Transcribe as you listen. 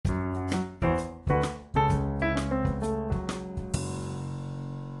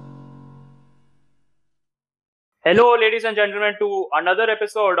Hello, ladies and gentlemen, to another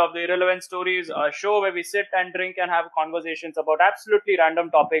episode of the Irrelevant Stories, a show where we sit and drink and have conversations about absolutely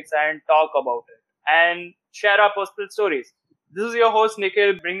random topics and talk about it and share our personal stories. This is your host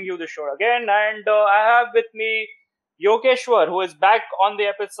Nikhil bringing you the show again, and I have with me Yogeshwar, who is back on the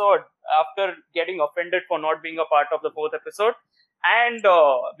episode after getting offended for not being a part of the fourth episode. And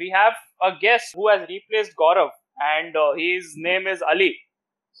we have a guest who has replaced Gaurav, and his name is Ali.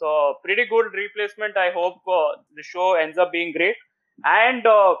 So pretty good replacement. I hope the show ends up being great. And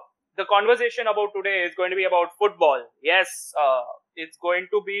the conversation about today is going to be about football. Yes, it's going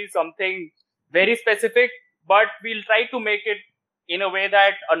to be something very specific, but we'll try to make it in a way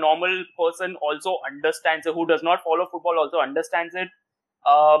that a normal person also understands it, who does not follow football also understands it.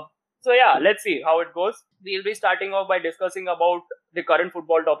 Uh, so yeah, let's see how it goes. We'll be starting off by discussing about the current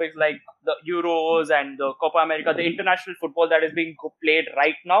football topics like the Euros and the Copa America, the international football that is being played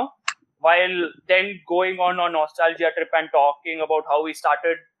right now, while then going on a nostalgia trip and talking about how we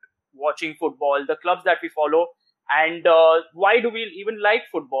started watching football, the clubs that we follow, and why do we even like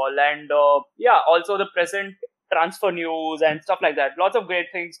football, and yeah, also the present transfer news and stuff like that. Lots of great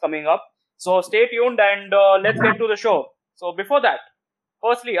things coming up. So stay tuned and let's get to the show. So before that,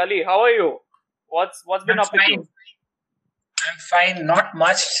 firstly, Ali, how are you? What's been I'm up with fine. you? I'm fine. Not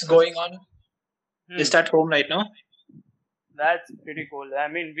much is going on. Hmm. Just at home right now. That's pretty cool. I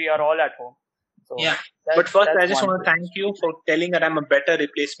mean, we are all at home. So Yeah. that's, But first, that's I just want wonderful. to thank you for telling that I'm a better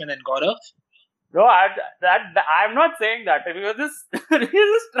replacement than Gaurav. No, I'm not saying that. Because this he's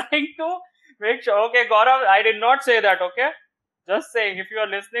just trying to make sure. Okay, Gaurav, I did not say that. Okay, just saying. If you are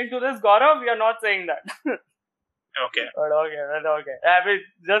listening to this, Gaurav, we are not saying that. Okay. But okay. I mean,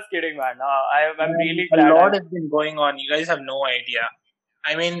 just kidding, man. I'm really A glad. lot has been going on. You guys have no idea.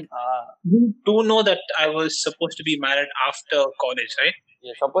 I mean, you do know that I was supposed to be married after college, right?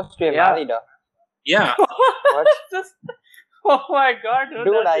 You're supposed to be Yeah. married, Yeah. What? Just, oh my god, Dude,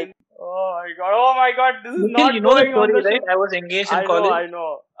 oh my god, this is Nikhil, not you know the going on story, the right? show. I was engaged in I college.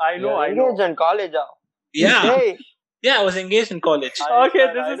 know. you're engaged in college, huh? Yeah. Hey, Yeah, I was engaged in college. Okay,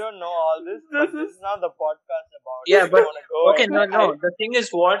 I this is- don't know all this, but this is not the podcast about. Yeah, it. but- You wanna go Okay, ahead. no. The thing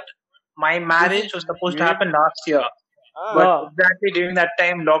is what? My marriage was supposed to happen last year. Ah, But Ah. exactly during that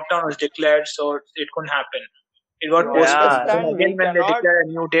time, lockdown was declared, so it couldn't happen. It got you postponed. understand, And again, we when they cannot. declared a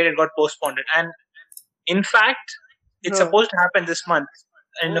new date, it got postponed. And in fact, it's Huh. supposed to happen this month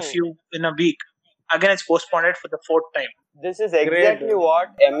in a week. Again, it's postponed for the fourth time. This is exactly dude. what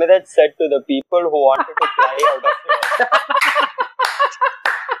Emirates said to the people who wanted to fly out of here.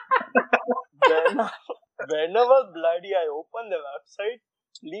 Whenever bloody I open the website,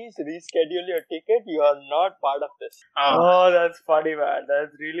 please reschedule your ticket. You are not part of this. Oh, that's funny, man.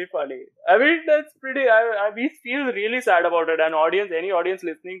 That's really funny. I mean, that's pretty. We feel really sad about it. And any audience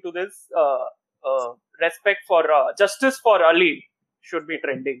listening to this, respect for justice for Ali should be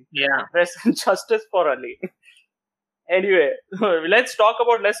trending. Yeah. Justice for Ali. Anyway, let's talk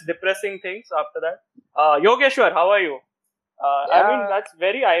about less depressing things after that. Yogeshwar, how are you? I mean, Yeah. that's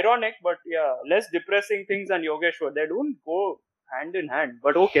very ironic, but yeah, less depressing things and Yogeshwar, they don't go hand in hand.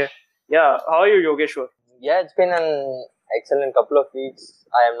 But okay. Yeah, how are you, Yogeshwar? Yeah, it's been an excellent couple of weeks.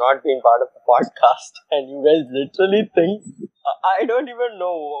 I have not been part of the podcast, and you guys literally think I don't even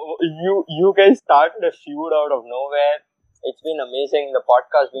know. You guys started a feud out of nowhere. It's been amazing. The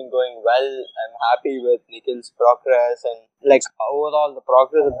podcast been going well. I'm happy with Nikhil's progress and like overall the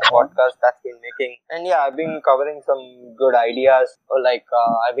progress of the podcast that's been making. And yeah, I've been covering some good ideas. Or like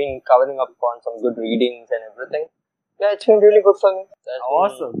I've been covering up on some good readings and everything. Yeah, it's been really good for me.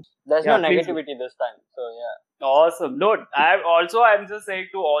 Awesome. There's Yeah, no please do. negativity this time. So yeah. Awesome. No, I'm just saying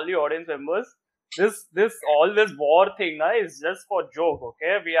to all the audience members, this war thing is just for joke,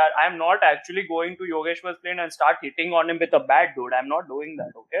 okay? I'm not actually going to Yogeshwar's plane and start hitting on him with a bat, dude. I'm not doing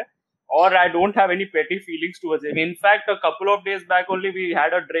that, okay? Or I don't have any petty feelings towards him. In fact, a couple of days back only we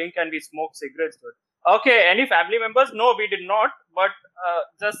had a drink and we smoked cigarettes, dude. Okay, any family members? No, we did not. But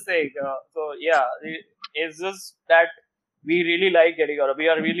just saying. So yeah, it's just that we really like getting out. We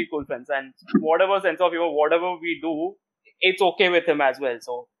are really cool friends, and whatever sense of humor, whatever we do, it's okay with him as well.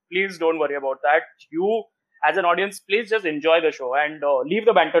 So please don't worry about that. You, as an audience, please just enjoy the show and leave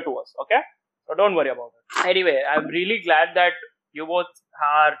the banter to us. Okay? So don't worry about it. Anyway, I'm really glad that you both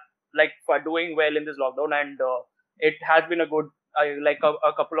are for doing well in this lockdown, and it has been a good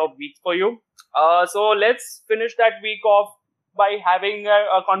a couple of weeks for you. So let's finish that week off by having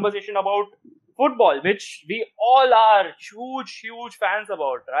a conversation about football, which we all are huge fans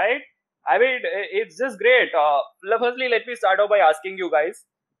about, right? I mean, it's just great. Firstly, let me start off by asking you guys,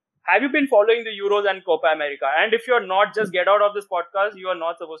 have you been following the Euros and Copa America? And if you're not, just get out of this podcast. You are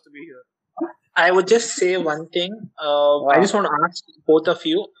not supposed to be here. I would just say one thing. I just want to ask both of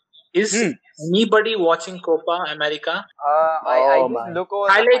you: is anybody watching Copa America? I just look over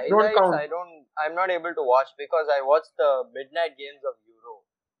Highlights the don't highlights. count. I'm not able to watch because I watch the midnight games of Euro.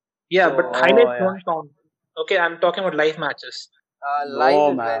 Yeah, So- but highlights don't count. Okay, I'm talking about live matches.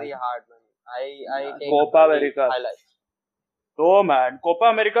 Live is very hard, man. I take Copa America. highlights. Oh man, Copa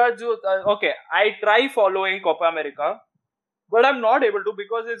America. Okay, I try following Copa America, but I'm not able to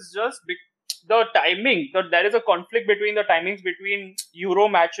because it's just the timing. There is a conflict between the timings between Euro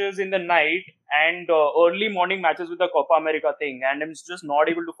matches in the night and early morning matches with the Copa America thing, and I'm just not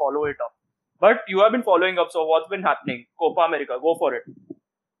able to follow it up. But you have been following up, so what's been happening? Copa America, go for it.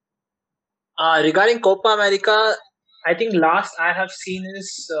 Regarding Copa America, I think last I have seen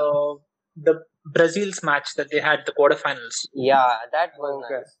is the Brazil's match that they had, the quarterfinals. Yeah, that was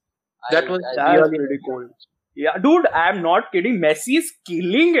nice. That was really pretty cool. Yeah, dude, I'm not kidding. Messi is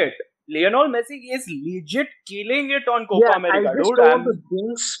killing it. Lionel Messi is legit killing it on Copa America, I just don't want to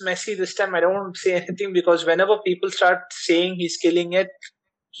jinx Messi this time. I don't want to say anything because whenever people start saying he's killing it,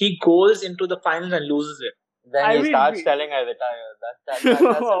 he goes into the finals and loses it. Then he starts telling I retire. That's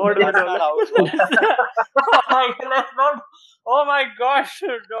not how it works. Oh my gosh!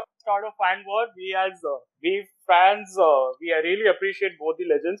 Don't start a fan war. We fans, we really appreciate both the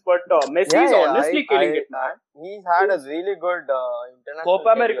legends, but Messi is honestly killing it, man. He's had a really good international Copa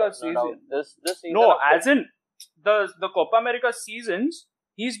America season. This season. No, as in the Copa America seasons,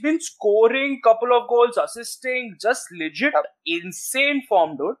 he's been scoring couple of goals, assisting, just legit insane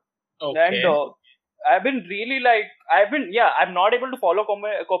form, dude. Okay. And I've been really I'm not able to follow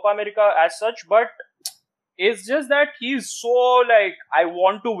Copa America as such, but it's just that he's so like, I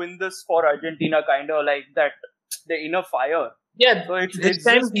want to win this for Argentina, kind of like that, the inner fire. Yeah, so it's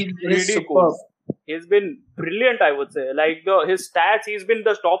time just really cool. He's been brilliant, I would say. Like his stats, he's been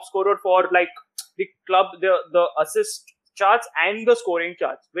the top scorer for like the club, the assist charts and the scoring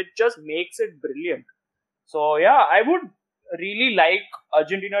charts, which just makes it brilliant. So yeah, I would really like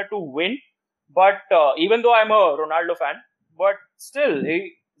Argentina to win. But even though I'm a Ronaldo fan, but still,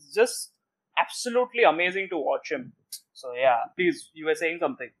 he's just absolutely amazing to watch him. So yeah, please, you were saying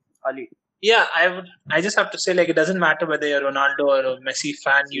something, Ali. Yeah, I just have to say, like, it doesn't matter whether you're a Ronaldo or a Messi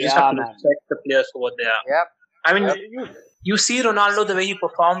fan. You just have to respect the players for what they are. Yep. I mean, you see Ronaldo the way he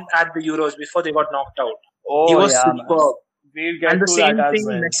performed at the Euros before they got knocked out. Oh, he was superb. We'll get and the to same that thing as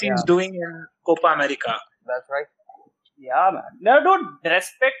well. Messi is doing in Copa America. That's right. Yeah, man. No, dude,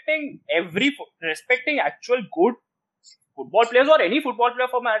 respecting actual good football players or any football player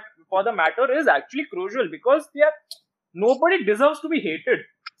for the matter is actually crucial, because nobody deserves to be hated.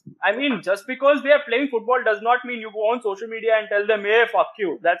 I mean, just because they are playing football does not mean you go on social media and tell them, hey, fuck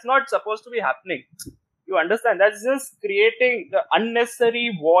you. That's not supposed to be happening. You understand? That's just creating the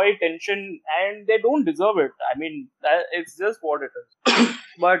unnecessary void, tension, and they don't deserve it. I mean, it's just what it is.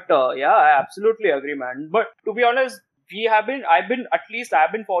 But yeah, I absolutely agree, man. But to be honest, I've been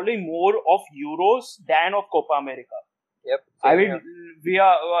following more of Euros than of Copa America. Yep.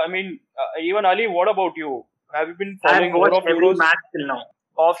 Even Ali, what about you? Have you been following more of every Euros? Match till now.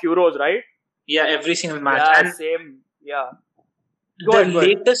 Of Euros, right? Yeah, every single match. Yeah, and same. Yeah. The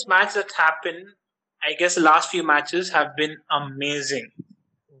latest match that happened, I guess the last few matches have been amazing.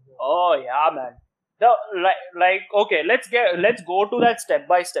 Oh yeah, man. Okay, let's go to that step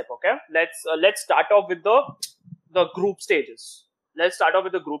by step. Okay, let's start off with the group stages. Let's start off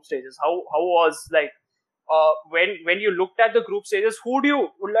with the group stages. How was when you looked at the group stages? Who do you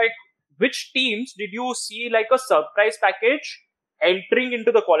like? Which teams did you see like a surprise package entering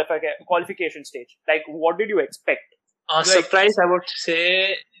into the qualification stage? Like, what did you expect? Surprise, I would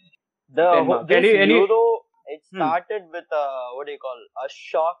say. Euro, it started with a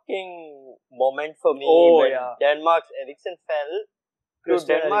shocking moment for me when Denmark's Eriksen fell. To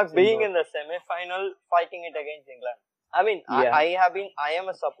Denmark being in the semi-final, fighting it against England. I mean, I am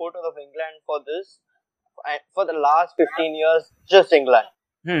a supporter of England for the last 15 years, just England.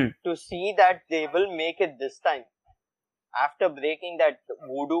 To see that they will make it this time, after breaking that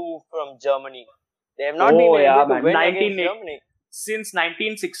voodoo from Germany. They have not been able to win against Germany. Since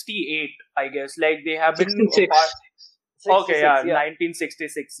 1968, I guess. Like, they have been...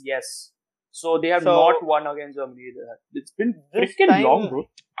 1966, yes. So, they have not won against Germany either. It's been freaking long, bro.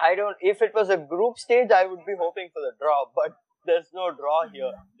 If it was a group stage, I would be hoping for the draw. But there's no draw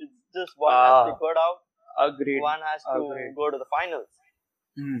here. It's just one has to go out. Agreed. One has to go to the finals.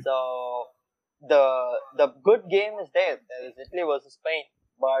 So, the good game is there. There is Italy versus Spain.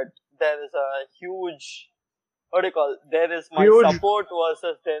 But there is a huge... There is my support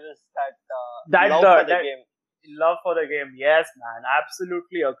versus there is that love for the game. Love for the game, yes, man.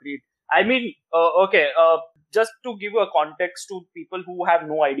 Absolutely agreed. I mean, okay. Just to give a context to people who have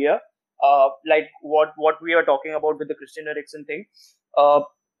no idea, like what we are talking about with the Christian Eriksen thing. Uh,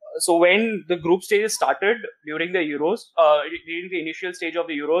 so when the group stages started during the Euros, during the initial stage of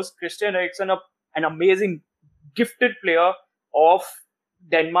the Euros, Christian Eriksen, an amazing, gifted player of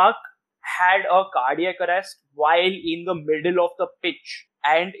Denmark, had a cardiac arrest while in the middle of the pitch,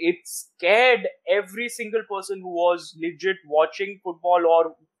 and it scared every single person who was legit watching football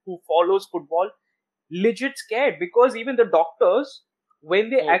or who follows football, legit scared, because even the doctors, when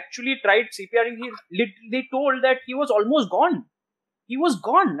they actually tried CPRing, they told that he was almost gone. He was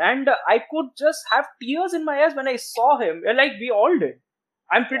gone, and I could just have tears in my eyes when I saw him, like we all did.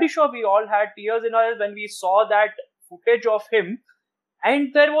 I'm pretty sure we all had tears in our eyes when we saw that footage of him.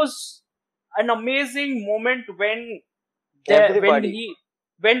 And there was an amazing moment when Everybody.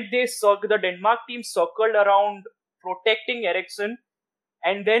 the Denmark team circled around protecting Eriksen,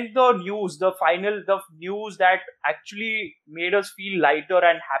 and then the news that actually made us feel lighter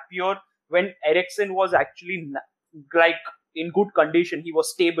and happier, when Eriksen was actually like in good condition, he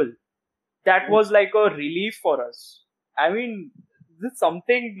was stable. That was like a relief for us. I mean, this is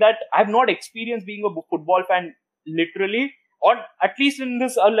something that I've not experienced being a football fan, literally, or at least in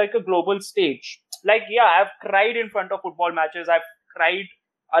this like a global stage. Like, yeah, I've cried in front of football matches. I've cried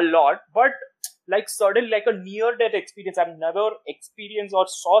a lot, but like suddenly, like a near-death experience, I've never experienced or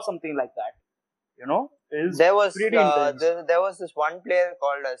saw something like that. It's There was pretty intense. there was this one player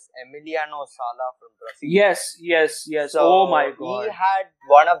called as Emiliano Sala from Brazil. Yes. So Oh my God. he had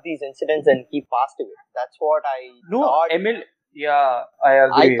one of these incidents and he passed away. That's what I No, thought. Yeah, I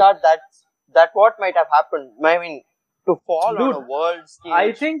I agree. thought that what might have happened. I mean, to fall on Dude, a world stage.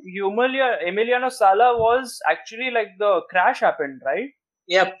 I think Emiliano Sala was actually like the crash happened, right?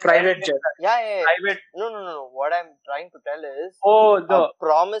 Yeah, private jet. Yeah. Private. No. What I'm trying to tell is Oh, a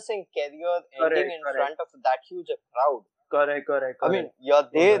promising career ending in correct. front of that huge a crowd. Correct. I mean, you're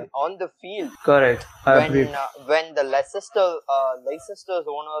there on the field. Correct. When the Leicester's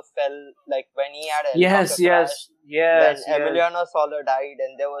owner fell, like when he had a helicopter crash, Yes. when Emiliano Sala died,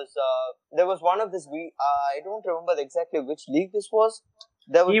 and there was one of this. I don't remember exactly which league this was.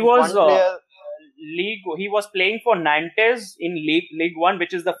 There was He this was one player. He was playing for Nantes in League One,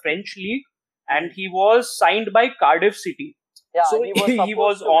 which is the French league, and he was signed by Cardiff City. Yeah, So he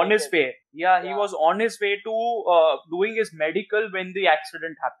was on his it. way. Yeah, he was on his way to doing his medical when the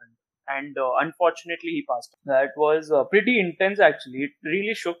accident happened, and unfortunately he passed. That was pretty intense, actually. It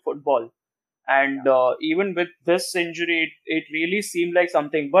really shook football, and even with this injury, it really seemed like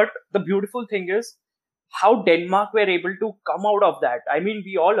something. But the beautiful thing is how Denmark were able to come out of that. I mean,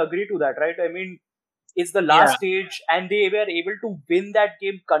 we all agree to that, right? I mean, it's the last stage, and they were able to win that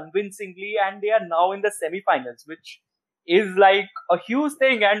game convincingly, and they are now in the semi-finals, which is like a huge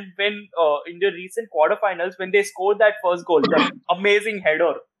thing. And when in the recent quarterfinals, when they scored that first goal, that amazing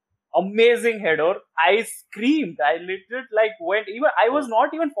header, I screamed. I literally like went. Even I was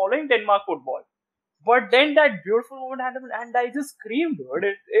not even following Denmark football, but then that beautiful moment happened, and I just screamed,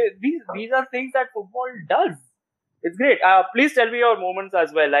 dude. These are things that football does. It's great. Please tell me your moments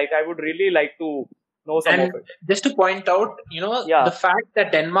as well. Like, I would really like to know some of it. Just to point out, the fact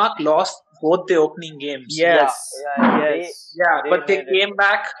that Denmark lost both the opening games. Yes. But they came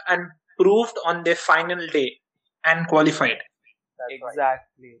back and proved on their final day and qualified.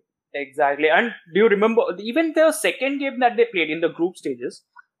 Exactly. And do you remember even the second game that they played in the group stages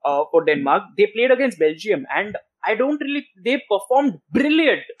for Denmark? They played against Belgium, and they performed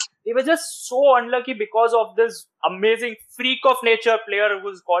brilliant. They were just so unlucky because of this amazing freak of nature player who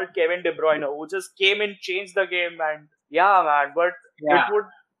was called Kevin De Bruyne, who just came and changed the game. And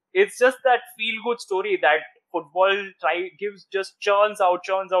it's just that feel good story that football gives, just churns out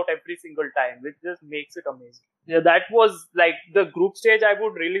every single time, which just makes it amazing. Yeah, that was like the group stage. I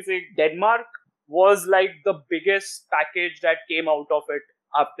would really say Denmark was like the biggest package that came out of it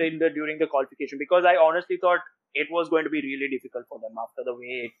during the qualification, because I honestly thought it was going to be really difficult for them after the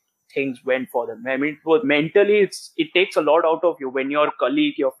way things went for them. I mean, mentally, it takes a lot out of you when your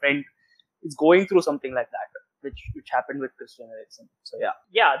colleague, your friend is going through something like that, which happened with Christian Eriksen. So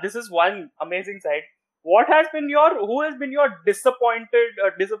yeah, this is one amazing side. Who has been your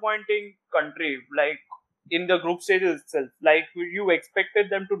disappointing country, like in the group stages itself? Like, you expected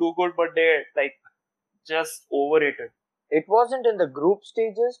them to do good, but they like just overrated. It wasn't in the group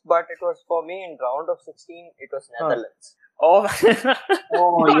stages, but it was for me in round of 16. It was Netherlands. Oh,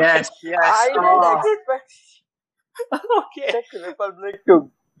 yes. I didn't expect Czech Republic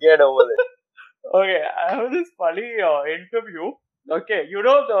to get over it. Okay, I have this funny interview. Okay, you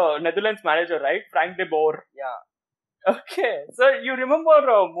know the Netherlands manager, right? Frank de Boer. Yeah. Okay, so you remember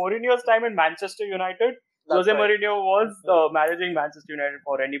Mourinho's time in Manchester United? That's Jose right. Mourinho was managing Manchester United,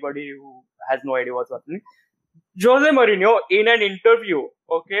 for anybody who has no idea what's happening. Jose Mourinho, in an interview,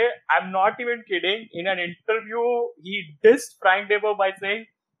 okay, I'm not even kidding, in an interview, he dissed Frank de Boer by saying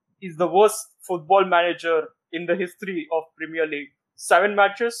he's the worst football manager in the history of Premier League. 7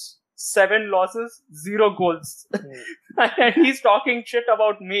 matches, 7 losses, 0 goals. And he's talking shit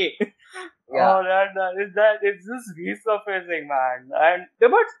about me. Yeah. Oh, it's just resurfacing, man.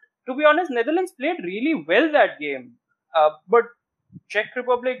 But to be honest, Netherlands played really well that game. But Czech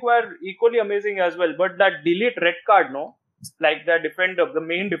Republic were equally amazing as well. But that delete red card, no, like the defender, the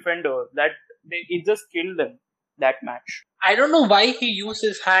main defender, it just killed them that match. I don't know why he used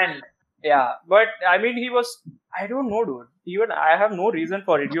his hand. Yeah, but I mean, I don't know, dude. Even I have no reason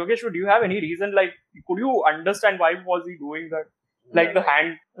for it. Yogesh, do you have any reason? Like, could you understand why was he doing that? Like the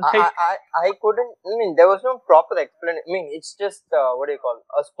hand. I couldn't. I mean, there was no proper explanation. I mean, it's just what do you call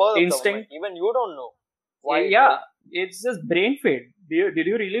a spur of the Instinct. moment. Even you don't know why. Yeah, it's just brain fade. Did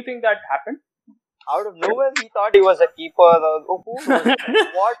you really think that happened? Out of nowhere, he thought he was a keeper. Who knows?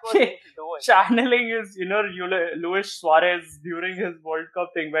 What was he doing? Channeling his Luis Suarez during his World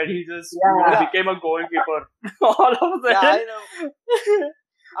Cup thing, where he just became a goalkeeper. All of that. Yeah, I know.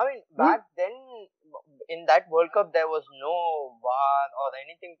 I mean, back then, in that World Cup, there was no VAR or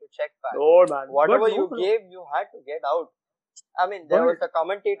anything to check back. Oh, man. Whatever you gave, you had to get out. I mean, there was the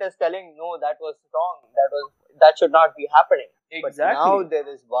commentators telling, no, that was wrong. That should not be happening. Exactly. But now there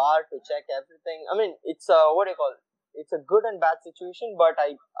is VAR to check everything. I mean, it's a, what do you call it? It's a good and bad situation, but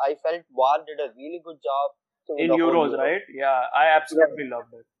I felt VAR did a really good job. In Euros, right? Yeah, I absolutely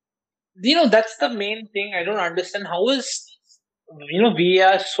loved it. You know, that's the main thing. I don't understand. How is, we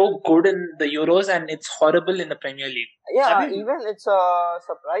are so good in the Euros and it's horrible in the Premier League. Yeah, I mean, even it's a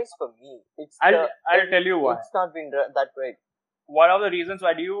surprise for me. I'll tell you why. It's not been that great. One of the reasons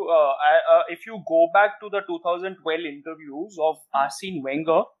why if you go back to the 2012 interviews of Arsene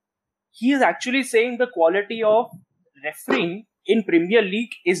Wenger, he is actually saying the quality of refereeing in Premier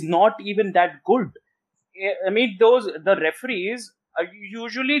League is not even that good. I mean, the referees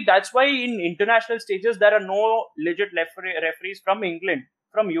usually, that's why in international stages there are no legit referees from England,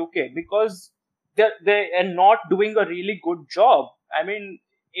 from UK, because they are not doing a really good job. I mean,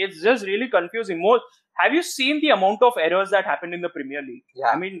 it's just really confusing. Have you seen the amount of errors that happened in the Premier League? Yeah.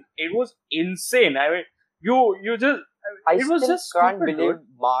 I mean, it was insane. I mean, I it was still just can't stupid, believe dude.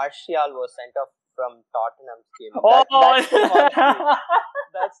 Martial was sent off from Tottenham's game. Oh,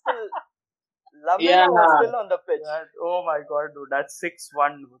 That's still Lamela was still on the pitch. Oh my god, dude, that's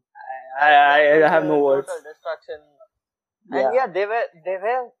 6-1. I have no words. Total destruction. And yeah, there were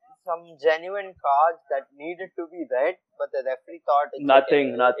some genuine cards that needed to be red, but the referee thought it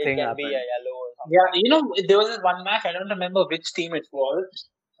Nothing can happened. be a yellow or something. Yeah, there was this one match, I don't remember which team it was.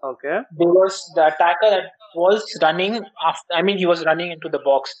 Okay. There was the attacker that was running he was running into the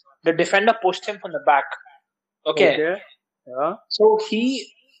box. The defender pushed him from the back. Okay. Yeah. So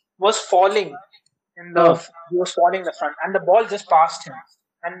he was falling he was falling in the front, and the ball just passed him,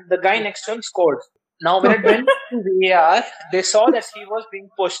 and the guy next to him scored. Now, when it went to VAR, they saw that he was being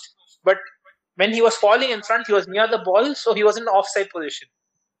pushed, but when he was falling in front, he was near the ball, so he was in the offside position.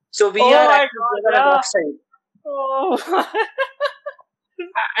 So VAR actually offside. Oh.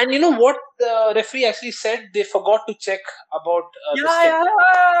 And you know what the referee actually said? They forgot to check about the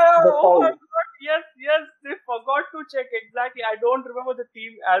foul. Yes, they forgot to check exactly. I don't remember the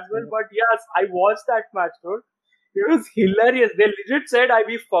team as well, but yes, I watched that match, dude. It was hilarious. They legit said,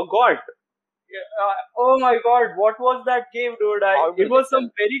 we forgot. Oh my god, what was that game, dude? It was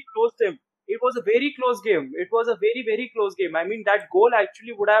some very close game. It was a very close game. It was a very, very close game. I mean, that goal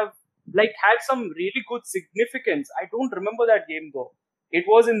actually would have had some really good significance. I don't remember that game though. It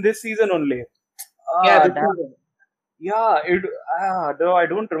was in this season only. Though I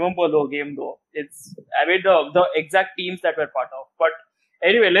don't remember the game though. The exact teams that were part of. But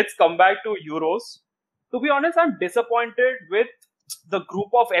anyway, let's come back to Euros. To be honest, I'm disappointed with the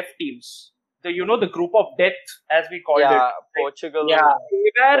group of F teams. The group of death, as we called it. Portugal. Yeah,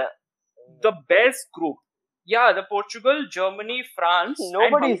 they were the best group. Yeah, the Portugal, Germany, France, and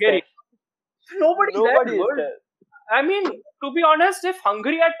Hungary. Nobody's there. I mean, to be honest, if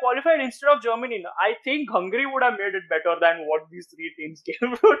Hungary had qualified instead of Germany, I think Hungary would have made it better than what these three teams gave.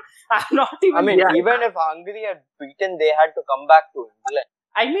 Even if Hungary had beaten, they had to come back to England.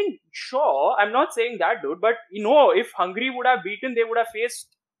 I mean, sure, I'm not saying that, dude, but if Hungary would have beaten, they would have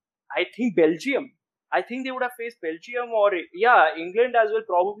faced, I think, Belgium. I think they would have faced Belgium or, England as well,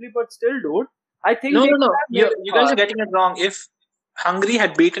 probably, but still, dude. I think No. You guys are getting it wrong. If Hungary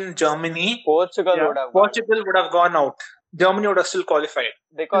had beaten Germany, Portugal Yeah. would have gone Portugal would have gone out. Germany would have still qualified.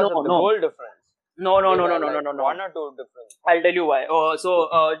 because No, of the no. goal difference. No, They were no. like 1 or 2 difference. I'll tell you why.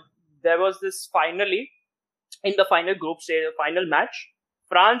 There was this finally in the final group stage, final match.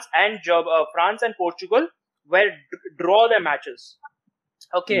 France and Portugal were draw their matches.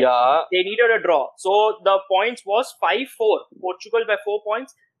 Okay, Yeah, they needed a draw, so the points was 5-4. Portugal by 4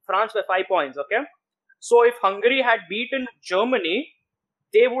 points, France by 5 points. Okay, so if Hungary had beaten Germany,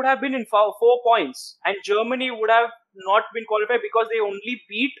 they would have been in 4 points, and Germany would have not been qualified because they only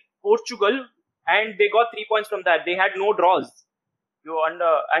beat Portugal and they got 3 points from that. They had no draws.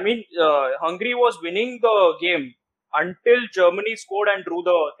 Hungary was winning the game until Germany scored and drew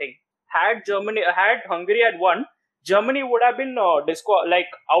the thing. Had Hungary had won, Germany would have been out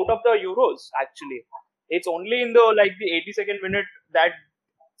of the Euros. Actually, it's only in the 82nd minute that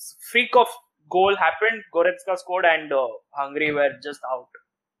freak of goal happened. Goretzka scored and Hungary were just out.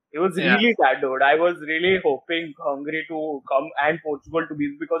 It was really sad, dude. I was really hoping Hungary to come and Portugal to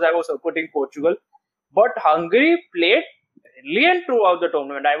beat because I was supporting Portugal. But Hungary played brilliant throughout the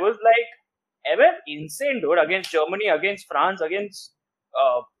tournament. I was like, ever insane, dude. Against Germany, against France, against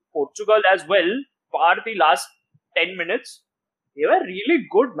Portugal as well. Bar the last 10 minutes. They were really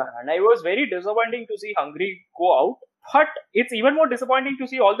good, man. I was very disappointing to see Hungary go out. But it's even more disappointing to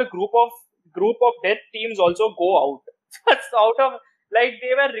see all the group of death teams also go out. That's out of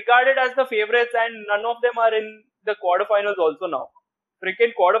they were regarded as the favorites, and none of them are in the quarterfinals also now.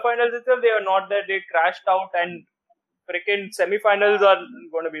 Freaking quarterfinals itself, they are not there. They crashed out, and freaking semifinals are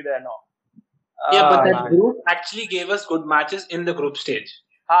going to be there now. But that group actually gave us good matches in the group stage.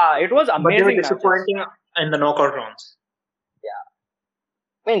 It was amazing. But they were disappointing in the knockout rounds. Yeah.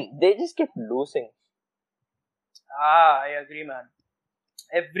 I mean, they just kept losing. I agree, man.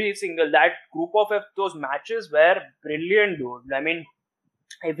 Every single that group of those matches were brilliant, dude. I mean,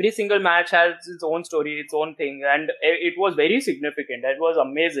 every single match has its own story, its own thing, and it was very significant. It was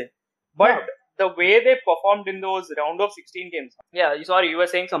amazing. But the way they performed in those round of 16 games. Yeah, sorry, you were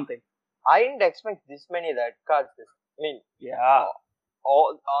saying something. I didn't expect this many red cards. I mean,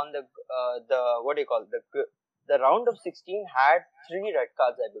 all on the what do you call the round of 16 had 3 red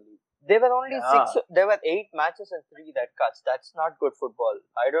cards, I believe. There were only 6. There were 8 matches and 3 red cards. That's not good football.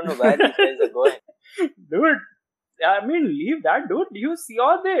 I don't know where these guys are going. Dude, I mean, leave that, dude. You see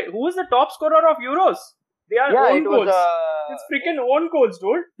who is the top scorer of Euros? They are own goals. It's freaking own goals,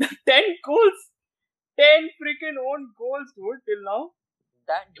 dude. 10 goals. 10 freaking own goals, dude, till now.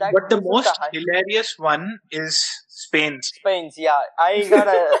 But the most hilarious one is Spain's. Yeah. I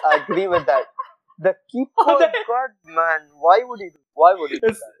gotta agree with that. The keeper, God, man, why would he do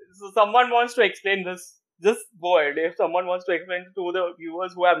that? So someone wants to explain this. Just go ahead. If someone wants to explain to the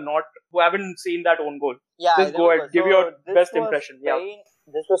viewers who haven't seen that own goal, just go ahead. Give your best impression.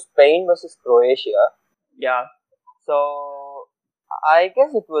 This was Spain versus Croatia. Yeah. So I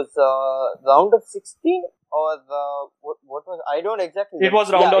guess it was round of 16 or what was I don't exactly. It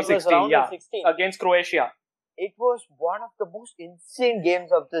was round of 16. Round of 16 against Croatia. It was one of the most insane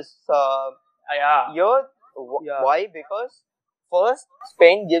games of this year. Why? Because first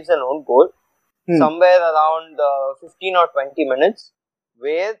Spain gives an own goal. Somewhere around 15 or 20 minutes,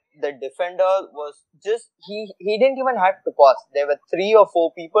 where the defender was just he didn't even have to pass. There were 3 or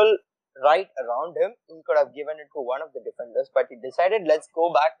 4 people right around him. He could have given it to one of the defenders, but he decided, let's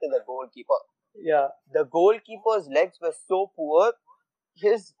go back to the goalkeeper. Yeah, the goalkeeper's legs were so poor.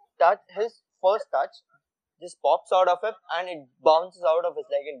 His first touch just pops out of him and it bounces out of his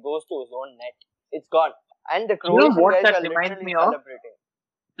leg and goes to his own net. It's gone. And the Croatian guys are literally celebrating.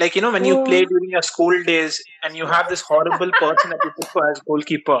 Like, when you play during your school days and you have this horrible person that you pick for as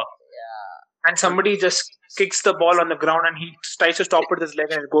goalkeeper. Yeah. And somebody just kicks the ball on the ground and he tries to stop with his leg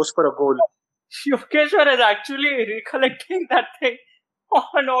and it goes for a goal. Yogeshwar is actually recollecting that thing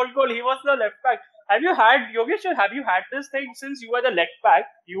on old goal. He was the left back. Have you had this thing since you were the left back?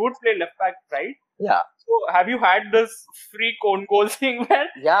 You would play left back, right? Yeah. So have you had this freak own goal thing where?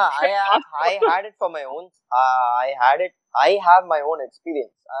 Yeah, I had it for my own. I have my own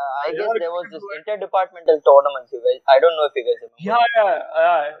experience. I guess there was this interdepartmental tournaments. I don't know if you guys remember.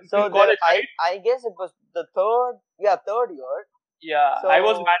 Yeah. So college, I guess it was the third year. Yeah, so I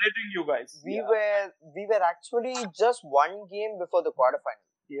was managing you guys. We were actually just one game before the quarterfinal.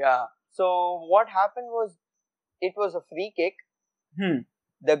 Yeah. So what happened was, it was a free kick.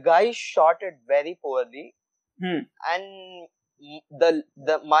 The guy shot it very poorly, and the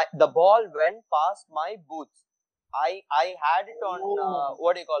ball went past my boots. I had it on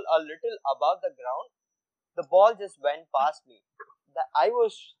a little above the ground. The ball just went past me. I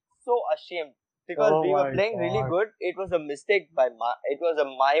was so ashamed because Oh we were my playing really God. good. It was a mistake it was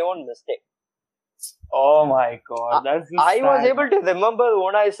my own mistake. Oh my God, that's just I was sad. able to remember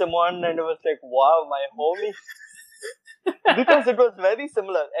Unai Simon and it was like, wow, my homie. Because it was very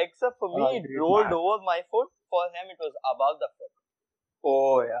similar, except for me, it Agreed, rolled man. over my foot. For him, it was above the foot.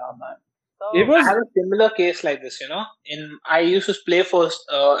 Oh yeah, man. So, It I was have a similar case like this, I used to play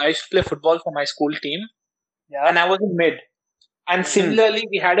football for my school team, yeah. and I was in mid. And similarly,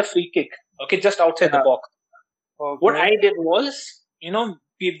 we had a free kick, just outside the Yeah. box. Okay. What I did was,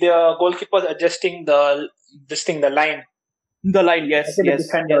 the goalkeeper was adjusting the line. The line, yes, The yes,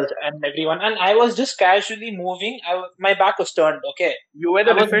 defenders yes. and everyone, and I was just casually moving. My back was turned. Okay, You were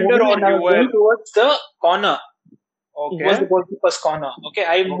the I was defender, moving or and I you was were going towards the corner. okay? It was the goalkeeper's corner. Okay,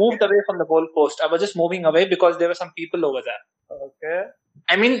 I moved away from the goal post. I was just moving away because there were some people over there. Okay.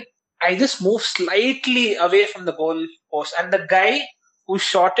 I mean, I just moved slightly away from the goal post, and the guy who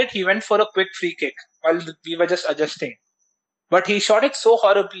shot it, he went for a quick free kick while we were just adjusting. But he shot it so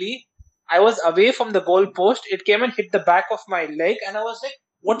horribly. I was away from the goal post. It came and hit the back of my leg, and I was like,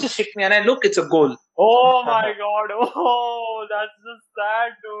 "What just hit me?" And I look, it's a goal. Oh my God! Oh, that's just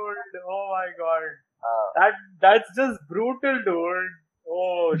sad, dude. Oh my God. That's just brutal, dude.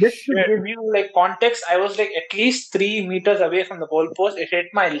 Oh Just to shit. give you context, I was at least 3 meters away from the goal post. It hit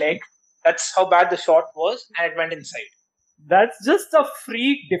my leg. That's how bad the shot was, and it went inside. That's just a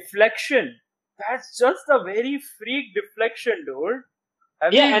freak deflection. That's just a very freak deflection, dude.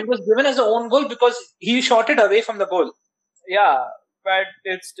 And it was given as an own goal because he shot it away from the goal. Yeah, but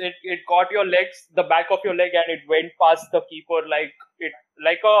it caught your legs, the back of your leg, and it went past the keeper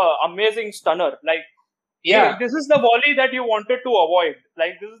like a amazing stunner. Yeah, this is the volley that you wanted to avoid.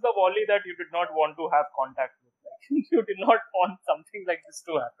 This is the volley that you did not want to have contact with. You did not want something like this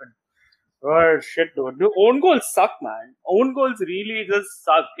to happen. Oh shit, dude! The own goals suck, man. Own goals really just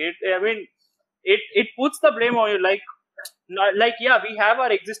suck. It puts the blame on you. We have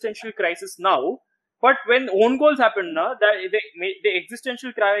our existential crisis now, but when own goals happen, the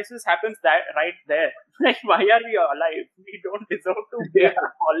existential crisis happens that right there. Why are we alive? We don't deserve to play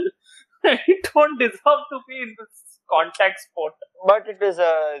football. We don't deserve to be in this contact sport. But it is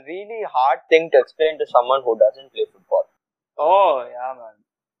a really hard thing to explain to someone who doesn't play football. Oh yeah, man.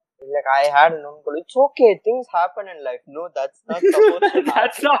 I had an own goal. It's okay. Things happen in life. No, that's not supposed to happen.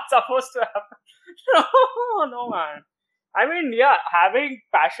 That's not supposed to happen. No, man. Having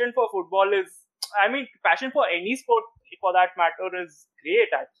passion for football passion for any sport for that matter is great,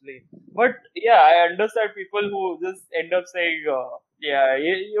 actually. But yeah, I understand people who just end up saying,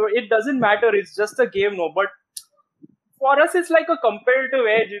 it doesn't matter. It's just a game, no. But for us, it's like a competitive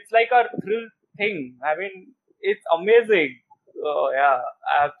edge. It's like a thrill thing. It's amazing.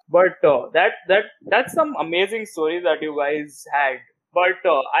 That's some amazing stories that you guys had. But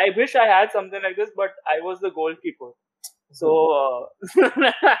I wish I had something like this, but I was the goalkeeper. So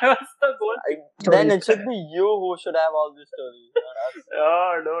I was the goalkeeper. Then it should be you who should have all these stories, not us.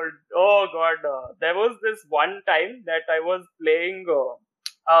 Oh, Lord. Oh, God. There was this one time that I was playing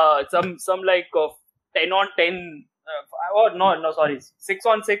some 10 on 10. Sorry, 6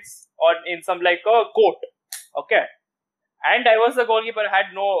 on 6 or in some a court. Okay. And I was the goalkeeper.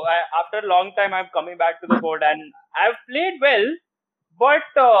 After a long time, I'm coming back to the court, and I've played well, but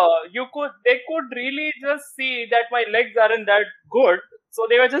they could really just see that my legs aren't that good, so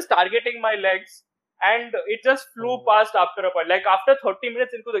they were just targeting my legs, and it just flew past after a point. After 30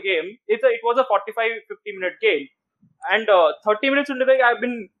 minutes into the game, it was a 45-50 minute game, and 30 minutes into the game, I've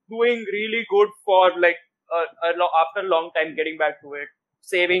been doing really good for after a long time, getting back to it,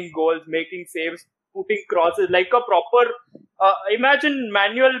 saving goals, making saves, putting crosses, like a proper imagine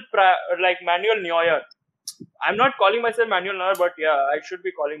Manuel Neuer. I'm not calling myself Manuel Neuer, but yeah, I should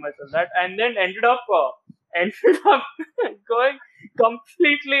be calling myself that. And then ended up going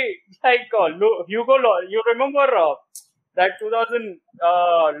completely Hugo Lloris. You remember that 2000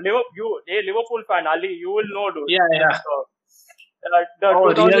 Liverpool fan Ali? You will know, dude. Yeah. The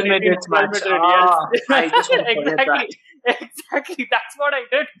Real 2018 Madrid match. yes. I just want to forget that. Exactly. That's what I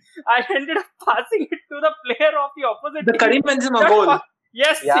did. I ended up passing it to the player of the opposite The team. Karim Benzema goal.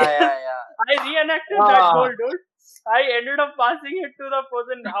 Yes. Yeah. I reenacted that goal, dude. I ended up passing it to the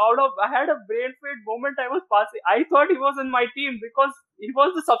person. I had a brain fade moment. I was passing. I thought he was in my team because he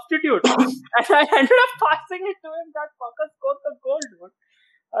was the substitute, and I ended up passing it to him. That fucker scored the goal, dude.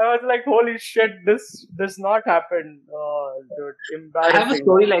 I was like, holy shit, this does not happen. Oh, dude, embarrassing. I have a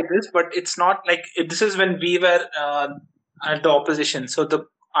story like this, but it's not this is when we were at the opposition. So the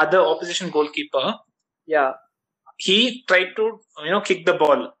other opposition goalkeeper, he tried to kick the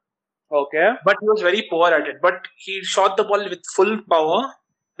ball. Okay. But he was very poor at it. But he shot the ball with full power,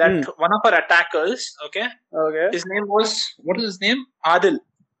 that one of our attackers, okay, Okay. his name was, what was his name? Adil.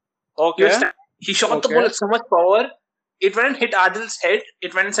 Okay. He shot the ball with so much power. It went and hit Adil's head.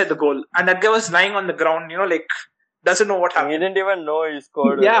 It went inside the goal. And that guy was lying on the ground, like, doesn't know what He happened. didn't even know he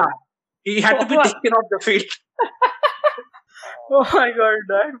scored. Yeah. He had to be taken off the field. Oh my god,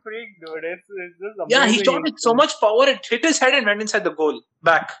 that freak, dude. It's just amazing. Yeah, he shot with so much power. It hit his head and went inside the goal.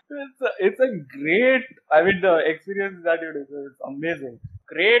 Back. It's a great, I mean, the experience that you do, it's amazing.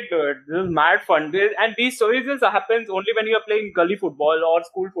 Great, dude. This is mad fun. And these stories just happens only when you are playing gully football or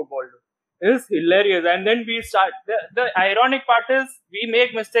school football. Dude. It's hilarious. And then we start, the ironic part is we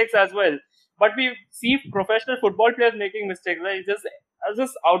make mistakes as well. But we see professional football players making mistakes. Right?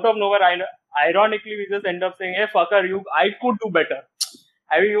 Just out of nowhere, ironically, we just end up saying, hey, fucker, I could do better.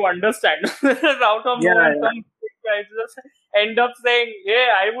 I mean, you understand. Out of nowhere, some guys just end up saying, hey,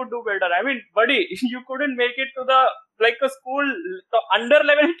 I would do better. I mean, buddy, you couldn't make it to the school, the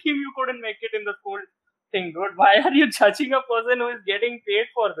under-level team, you couldn't make it in the school thing, dude. Why are you judging a person who is getting paid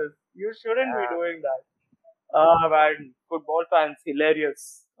for this? You shouldn't be doing that. Man, football fans,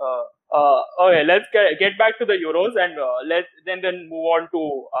 hilarious. Okay, let's get back to the Euros and let's then move on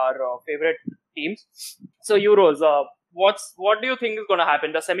to our favorite teams. So Euros, what do you think is going to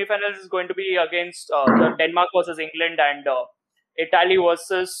happen? The semi-finals is going to be against the Denmark versus England and Italy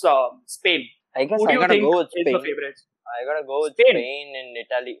versus Spain. I guess Who do I you gotta think go with is Spain. the favorite? I gotta go with Spain. Spain and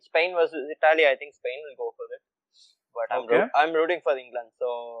Italy. Spain versus Italy. I think Spain will go for it. But I'm rooting for England,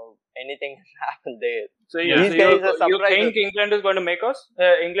 so anything can happen there. So you think England is going to make us?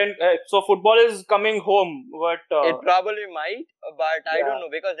 England. So football is coming home, but it probably might. But I don't know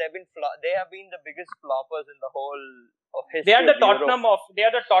because they have been the biggest floppers in the whole of history. They are the Tottenham of.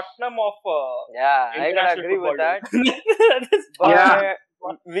 Yeah, I can agree with that.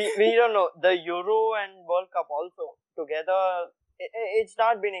 But we don't know the Euro and World Cup also together. It's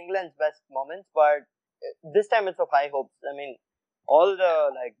not been England's best moments, but this time it's of high hopes. I mean, all the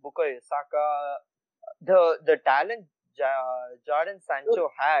Bukayo Saka, the talent Jadon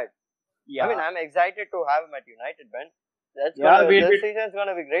Sancho had. Yeah. I mean, I'm excited to have him at United, Ben. This season's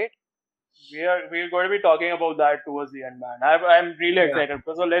gonna be great. We're going to be talking about that towards the end, man. I'm really excited.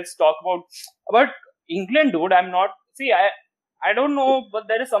 So let's talk about England, dude. I don't know, but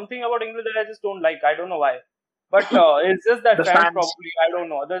there is something about England that I just don't like. I don't know why. But it's just that fans probably, I don't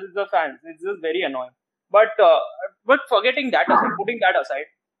know. This is the fans. It's just very annoying. But forgetting that aside, putting that aside,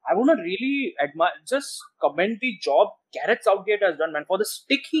 I want to really just commend the job Gareth Southgate has done, man. For the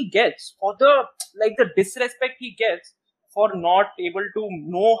stick he gets, for the disrespect he gets, for not able to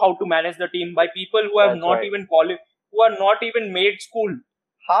know how to manage the team by people who have who are not even made school.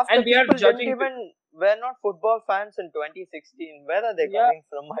 Half and the people were not football fans in 2016. Where are they coming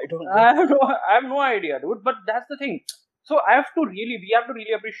from? I don't know. I have no idea, dude. But that's the thing. So we have to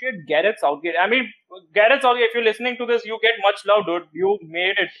really appreciate Gareth Southgate. I mean, Gareth Southgate, if you're listening to this, you get much love, dude. You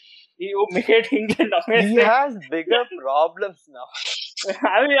made it. You made England amazing. He has bigger problems now.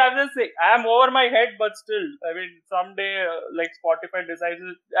 I mean, I'm just saying, I'm over my head, but still, I mean, someday, Spotify decides,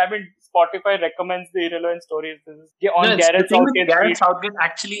 Spotify recommends the irrelevant stories. Gareth Southgate. Gareth Southgate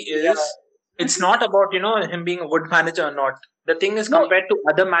actually is, it's not about, him being a good manager or not. The thing is, compared to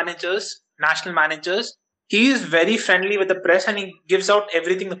other managers, national managers, he is very friendly with the press and he gives out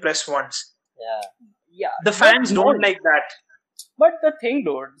everything the press wants. Yeah. The fans don't like that. But the thing,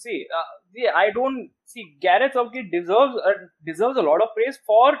 dude, Gareth Southgate deserves a lot of praise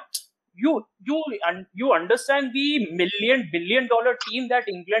for you understand the billion-dollar team that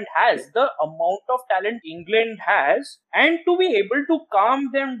England has, the amount of talent England has, and to be able to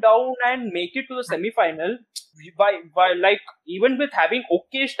calm them down and make it to the semi-final by even with having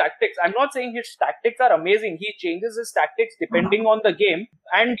okayish tactics. I'm not saying his tactics are amazing. He changes his tactics depending on the game,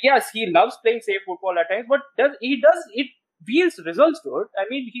 and yes, he loves playing safe football at times, but it yields results, dude. I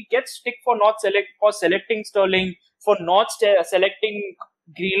mean, he gets stick for selecting Sterling, for not selecting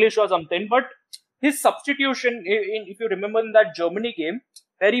Grealish or something, but his substitution, if you remember in that Germany game,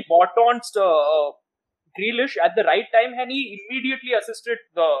 where he bought on Grealish at the right time and he immediately assisted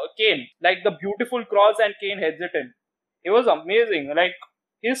Kane, the beautiful cross and Kane heads it in. It was amazing.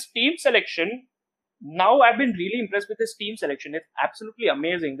 His team selection, now I've been really impressed with his team selection. It's absolutely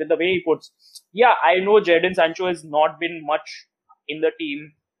amazing with the way he puts. Yeah, I know Jadon Sancho has not been much in the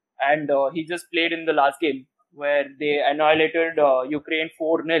team and he just played in the last game where they annihilated Ukraine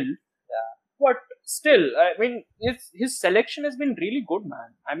 4-0. Yeah. But still, I mean, his selection has been really good,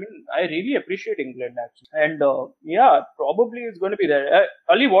 man. I mean, I really appreciate England, actually. And probably it's going to be there.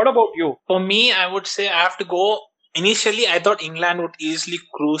 Ali, what about you? For me, I would say I have to go. Initially, I thought England would easily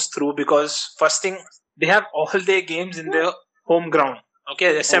cruise through because first thing, they have all their games in their home ground.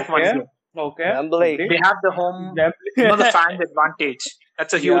 Okay, except one Okay. game. Okay. Wembley. Agreed. They have the home, Wembley. the fans advantage.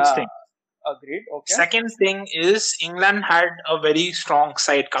 That's a huge Yeah. thing. Agreed. Okay. Second thing is England had a very strong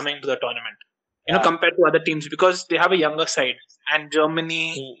side coming to the tournament. Yeah. Compared to other teams, because they have a younger side, and Germany,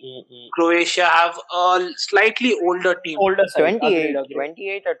 Mm-mm-mm. Croatia have a slightly older team. Older side. 28, Agreed.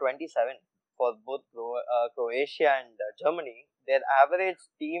 28 or 27 for both Croatia and Germany. Their average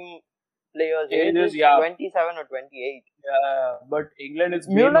team players age is 27 or 28. Yeah, but England is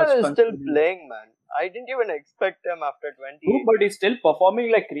way Muller much is still considerably- playing, man. I didn't even expect him after 28. True, but he's still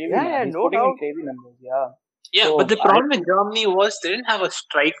performing like crazy. Yeah, man. He's no putting in doubt. crazy numbers. Yeah. Yeah, So, but the problem with Germany was they didn't have a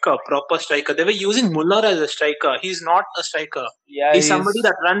striker, proper striker. They were using Muller as a striker. He's not a striker. Yeah, He's somebody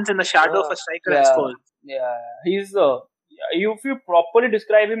that runs in the shadow of a striker and scores. Yeah, he's if you properly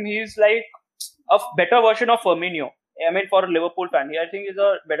describe him, he's like a better version of Firmino. I mean, for a Liverpool fan, I think he's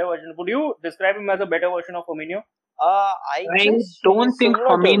a better version. Would you describe him as a better version of Firmino? I guess don't he's think similar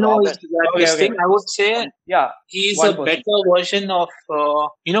to Firmino Robin. is that Okay, this okay. thing. I would say Yeah, he's 1%. a better version of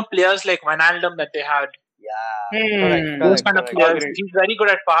players like Wijnaldum that they had. Yeah, Those kind of correct. players. Agreed. He's very good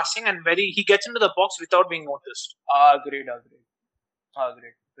at passing and he gets into the box without being noticed. Agreed.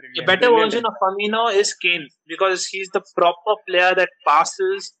 Brilliant. A better Brilliant. version of Firmino is Kane, because he's the proper player that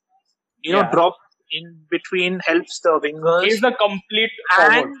passes, Yeah. drop in between, helps the wingers, He's the complete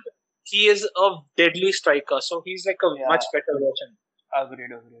and forward. he is a deadly striker. So he's like a Yeah. much better version.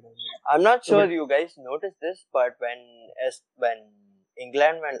 Agreed. I'm not sure you guys noticed this, but when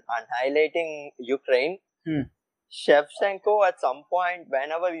England went annihilating Ukraine, Shevchenko at some point,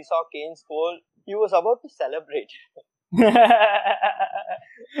 whenever he saw Kane score, he was about to celebrate.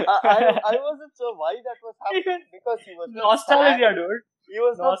 I wasn't sure why that was happening, because he was not Nostalgia, sad. dude. He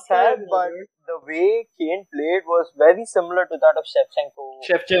was not sad, but the way Kane played was very similar to that of Shevchenko.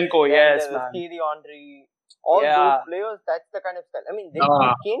 Shevchenko, Then yes, there was man. Thierry Henry. All Yeah. those players, that's the kind of style. I mean,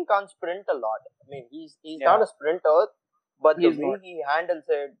 Kane can't sprint a lot. I mean, he's Yeah. not a sprinter, but He's the way not. he handles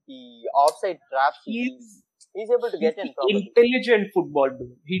it, the offside traps, he's able to get in He's the properly. intelligent football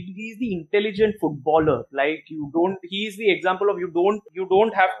dude. He's the intelligent footballer. Like he's the example of you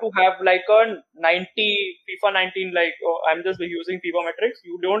don't have to have like a 90 FIFA 19 I'm just using FIFA metrics.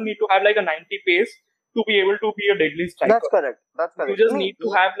 You don't need to have like a 90 pace to be able to be a deadly striker. That's correct. You just need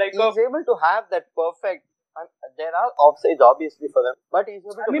to have like he's able to have that perfect. There are offsides obviously for them, but he's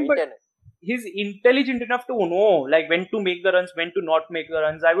able to maintain it. He's intelligent enough to know like when to make the runs, when to not make the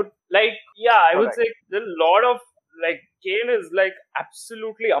runs. I would say there's a lot of like Kane is like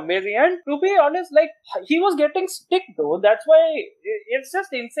absolutely amazing, and to be honest, like he was getting stick though. That's why it's just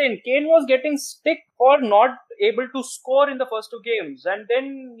insane. Kane was getting stick for not able to score in the first two games, and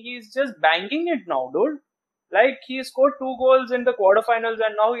then he's just banging it now, dude. Like he scored 2 goals in the quarterfinals,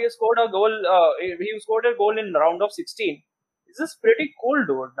 and now he has scored a goal. He scored a goal in round of 16. This is pretty cool,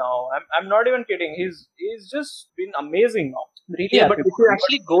 dude. Now I'm not even kidding. He's just been amazing now. Really Yeah, happy but if for you him.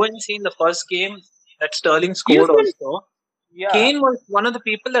 actually go and see in the first game that Sterling scored also, Yeah. Kane was one of the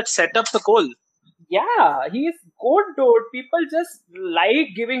people that set up the goal. Yeah, he's good, dude. People just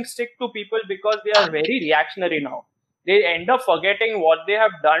like giving stick to people because they are very reactionary now. They end up forgetting what they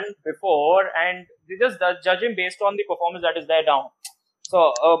have done before, and they just judge him based on the performance that is there now.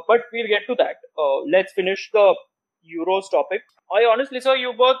 So, but we'll get to that. Let's finish the Euros topic. So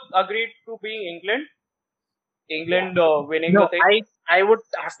you both agreed to being England? England winning the No, thing? I would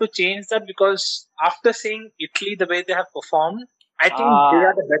have to change that, because after seeing Italy the way they have performed, I think they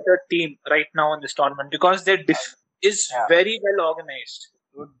are the better team right now in this tournament, because their is very well organized.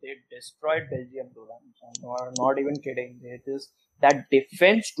 Dude, they destroyed Belgium, dude. I'm not even kidding. That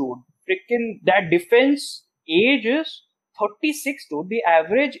defense, dude. Freaking that defense age is 36, dude. The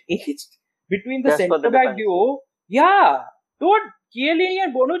average age between the Just for the centre back defense. duo. Yeah, dude. Chiellini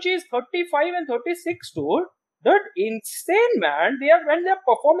and Bonucci is 35 and 36, dude. That's insane, man. When they're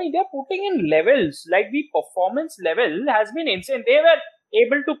performing, they're putting in levels. Like the performance level has been insane. They were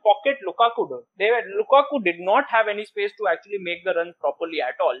able to pocket Lukaku, dude. Lukaku did not have any space to actually make the runs properly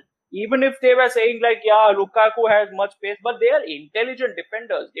at all. Even if they were saying like, yeah, Lukaku has much space, but they are intelligent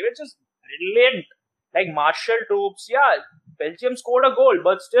defenders. They were just brilliant. Like Martial troops. Yeah, Belgium scored a goal,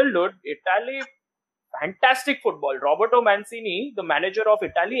 but still, dude, Italy, fantastic football. Roberto Mancini, the manager of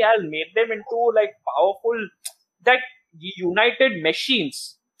Italy, has made them into like powerful, that united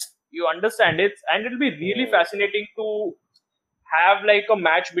machines. You understand it, and it'll be really fascinating to have like a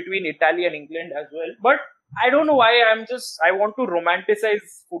match between Italy and England as well. But I don't know why I want to romanticize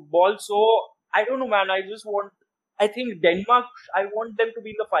football. So I don't know, man. I think Denmark, I want them to be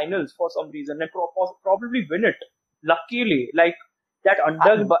in the finals for some reason and probably win it. Luckily, like that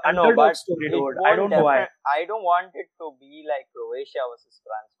underdog story, dude. I don't know why. I don't want it to be like Croatia versus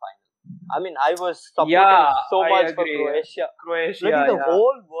France final. I mean, I was supporting so much for Croatia. Like the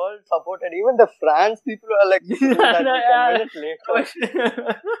whole world supported. Even the France people were like, that minutes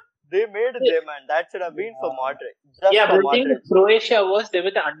later. They made them, and that should have been for Modric. But the thing with Croatia was they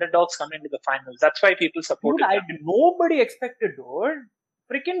were the underdogs coming to the finals. That's why people supported them. Nobody expected, dude.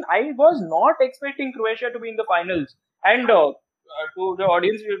 Freaking, I was not expecting Croatia to be in the finals. And to the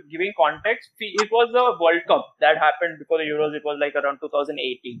audience, giving context, it was the World Cup that happened before the Euros. It was like around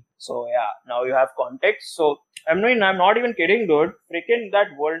 2018. So yeah, now you have context. So I'm not even kidding, dude. Freaking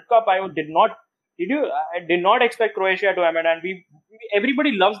that World Cup, I did not expect Croatia to happen, and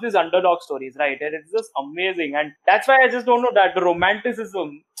everybody loves these underdog stories, right? And it's just amazing, and that's why I just don't know that the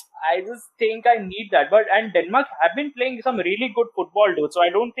romanticism. I just think I need that. And Denmark have been playing some really good football, dude. So I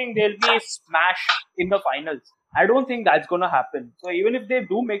don't think they'll be smashed in the finals. I don't think that's gonna happen. So even if they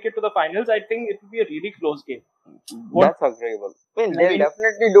do make it to the finals, I think it will be a really close game. That's agreeable. I mean, they'll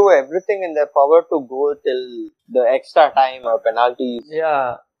definitely do everything in their power to go till the extra time or penalties.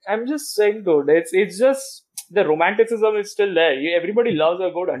 Yeah. I'm just saying, dude, it's just the romanticism is still there. Everybody loves a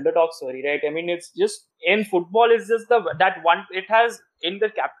good underdog story, right? I mean, it's just in football, it's just that one. It has in the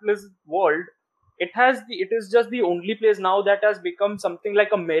capitalist world, it is just the only place now that has become something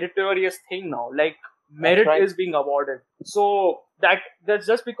like a meritorious thing now. Like merit is being awarded. So that's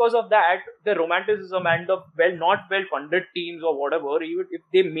just because of that, the romanticism and the not well funded teams or whatever, even if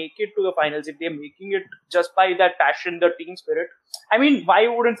they make it to the finals, if they're making it just by that passion, the team spirit, I mean, why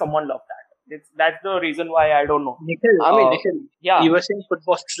wouldn't someone love that? That's the reason why. I don't know. Nikhil, you were saying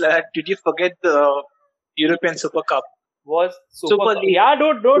football. Did you forget the European Super Cup? Was Super League? Yeah,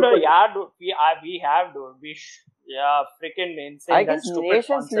 dude. We have, dude. Freaking insane. I guess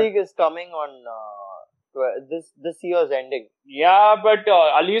Nations League is coming on this year's ending. Yeah, but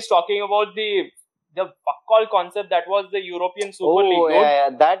Ali is talking about the fuck all concept that was the European Super League. Dude. Yeah,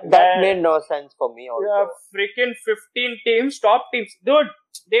 that made no sense for me also. Yeah, freaking 15 teams, top teams, dude.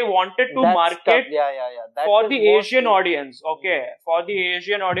 They wanted to market for the Asian audience. Okay, for the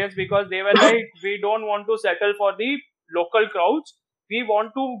Asian audience, because they were like, we don't want to settle for the local crowds. We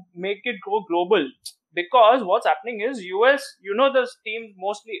want to make it go global. Because what's happening is US, the teams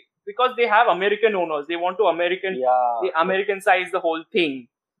mostly, because they have American owners, they want to Americanize the whole thing,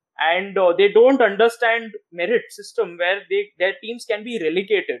 and they don't understand merit system where their teams can be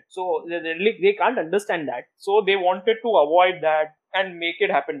relegated. So they can't understand that. So they wanted to avoid that and make it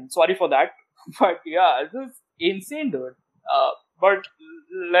happen. Sorry for that, but yeah, this is insane, dude. But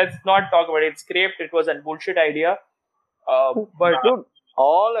let's not talk about it. It's scraped. It was a bullshit idea. But dude,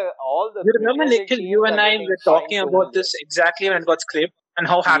 all the. You remember, Nikhil, you and I were talking about this exactly when it got scraped and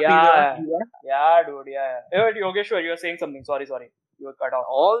how happy we were. Yeah, dude. Yeah. Yogeshwar, you were saying something. Sorry. You were cut off.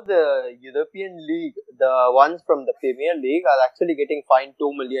 All the European League, the ones from the Premier League, are actually getting fined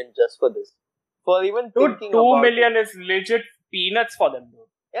 2 million just for this. For even thinking 2 million is legit peanuts for them, dude.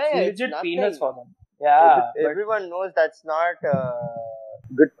 Yeah, legit peanuts for them. Yeah. Everyone knows that's not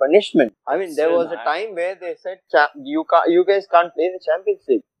good punishment. I mean, there was a time where they said you guys can't play the Champions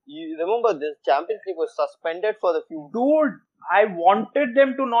League. You remember this Champions League was suspended for the few. Dude, I wanted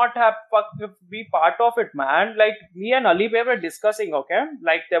them to not be part of it, man. Like me and Ali, we were discussing. Okay,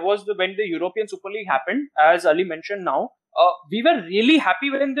 like there was when the European Super League happened, as Ali mentioned now. We were really happy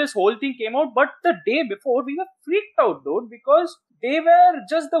when this whole thing came out, but the day before we were freaked out, dude, because they were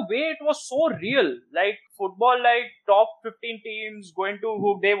just the way it was so real. Like football, like top 15 teams going to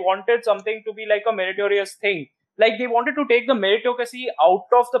who they wanted something to be like a meritorious thing. Like they wanted to take the meritocracy out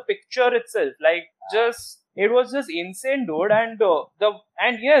of the picture itself. Like it was just insane, dude. And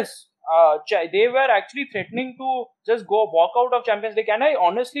yes, they were actually threatening to just walk out of Champions League. And I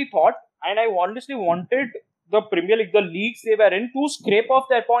honestly thought, and I honestly wanted the Premier League, the leagues they were in, to scrape off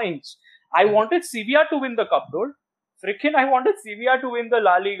their points. I wanted Sevilla to win the cup, dude. I wanted Sevilla to win the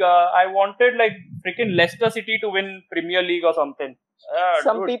La Liga. I wanted freaking Leicester City to win Premier League or something.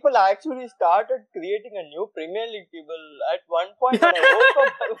 Some people actually started creating a new Premier League table at one point when I woke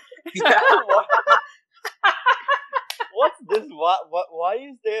up. What's this? Why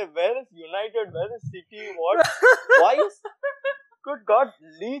is there? Where is United? Where is City? Why is... Good God,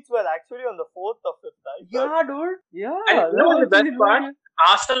 Leeds were actually on the 4th or 5th, right? Yeah, dude. Yeah. And the best part,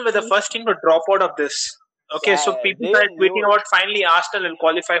 Arsenal were the first team to drop out of this. Okay, so people started tweeting about finally Arsenal will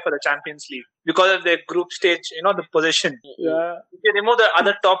qualify for the Champions League because of their group stage, the position. Yeah. If you remove the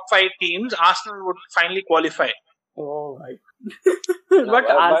other top 5 teams, Arsenal would finally qualify. Oh, right. But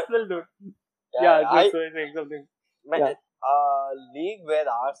Arsenal, dude. Yeah, saying something. League where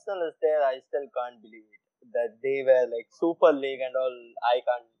Arsenal is there, I still can't believe it. that they were like Super League and all, I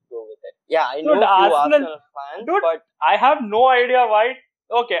can't go with it. Yeah, I know Dude, a few Arsenal- Arsenal fans, Dude, but I have no idea why.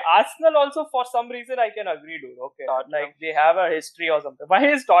 Okay, Arsenal also for some reason I can agree, dude. Okay, Tottenham. like they have a history or something. Why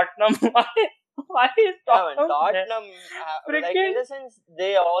is Tottenham? Why is yeah, man, Tottenham? Tottenham, like in Freaking- the sense,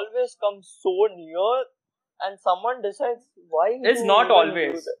 they always come so near, and someone decides why. It's to not even do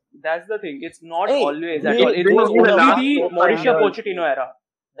always. that. That's the thing. It's not Hey, always at they- all. It they was won the only last the 4-5 Mauricio years. Pochettino era.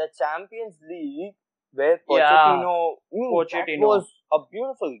 The Champions League, where Yeah, Pochettino, that Pochettino. was a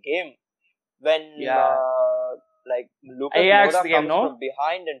beautiful game when Yeah. like Lucas Ajax Moura game, comes no? from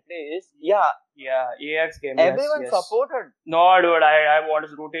behind and plays. Yeah, Yeah, Ajax game. everyone yes. supported. No, dude, I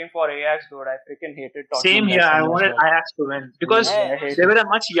was rooting for Ajax, dude. I freaking hated Tottenham. Same that here. I time as wanted well. Ajax to win because Yeah, I hate they it. were a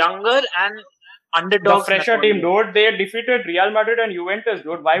much younger and The underdogs. in fresher the team, tournament. dude. They defeated Real Madrid and Juventus,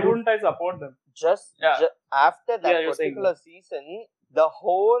 dude. Why wouldn't I support them? Just, Yeah. after that Yeah, you're saying particular season, the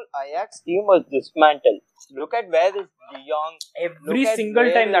whole Ajax team was dismantled. Look at where is De Jong. Every Look at single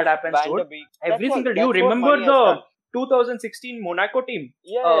where time that is happens, Van dude. de Beek. Every That's single. what- Do you that's what remember money has the done. 2016 Monaco team?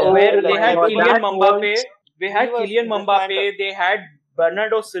 Yeah, Where like, they had God, Kylian that Mbappe, was- they had he was Kylian Mbappe, dismantled. they had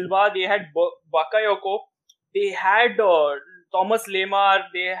Bernardo Silva, they had Bakayoko, they had Thomas Lemar,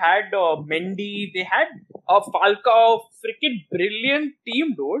 they had Mendy, they had Falcao, freaking brilliant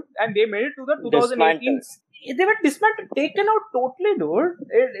team, dude, and they made it to the 2018. They were dismantled, taken out totally,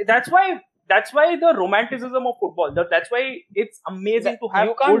 dude. That's why the romanticism of football. That's why it's amazing to have.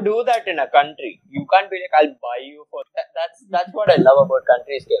 You can't good- do that in a country. You can't be like, I'll buy you for that. That's what I love about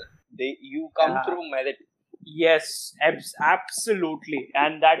countries game. You come Yeah. through merit. Yes, absolutely,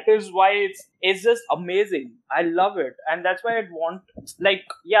 and that is why it's just amazing. I love it, and that's why I want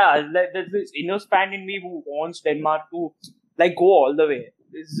there's this inner fan in me who wants Denmark to like go all the way.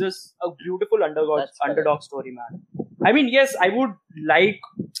 It's just a beautiful underdog story, man. I mean, yes, I would like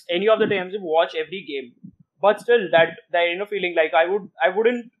any of the teams to watch every game, but still, that inner feeling, like I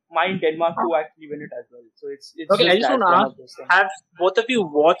wouldn't mind Denmark to actually win it as well. So it's Okay, I just that want to one ask, of those things. have both of you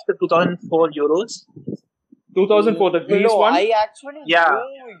watched the 2004 Euros? 2004, the Greece No, one. I actually Yeah.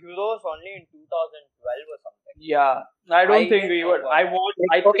 knew Euros only in 2012 or something. Yeah, I don't I think didn't we know were. about I that. watched.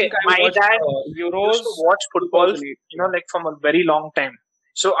 Like, I okay, think I my watched dad Euros. Used to watch football, 2008. like from a very long time.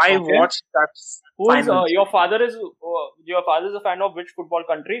 So I Okay. watched that. Who is finals. your father? Is your father is a fan of which football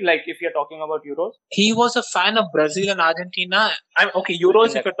country? Like if you're talking about Euros. He was a fan of Brazil and Argentina. Okay,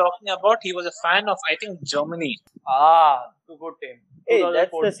 Euros. Yeah. If you're talking about, he was a fan of, I think, Germany. Ah, it's a good team. Hey,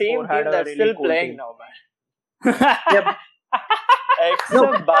 that's the 2004 same had team a that's really still cool playing team. now, man. Yeah,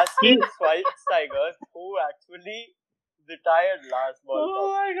 Except Bastian Schweinsteiger, who actually retired last World Oh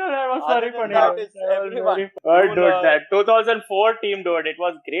Cup. my god, that was Other very than funny. that, dude. it's That was everyone. very funny. Dude, Dude, that 2004 team, dude, it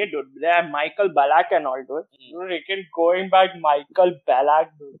was great, dude. They had Michael Ballack and all, dude. Dude, you can going back, Michael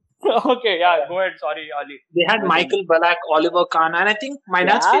Ballack, dude. Okay, yeah, go ahead. Sorry, Ali. they had Michael Ballack, Oliver Kahn, and I think my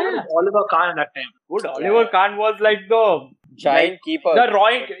dad's Yeah. favorite was Oliver Kahn at that time. Dude, Oliver Kahn was like the Giant keeper. The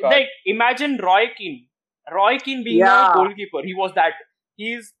Roy, Good God. like imagine Roy Keane. Roy Keane being Yeah. a goalkeeper. He was that.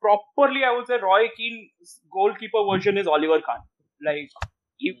 He's properly, I would say, Roy Keane's goalkeeper version is Oliver Kahn. Like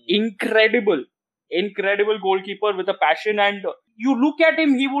incredible goalkeeper with a passion. And you look at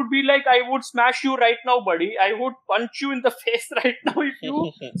him, he would be like, "I would smash you right now, buddy. I would punch you in the face right now if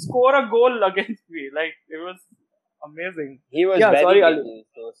you score a goal against me." Like it was amazing. He was Yeah, very sorry, good. Ali.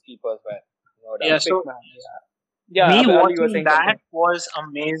 Those keepers were. No doubt. Yeah, so Yeah, me Ali, you were watching saying that something. was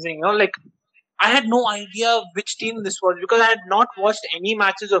amazing. Like I had no idea which team this was because I had not watched any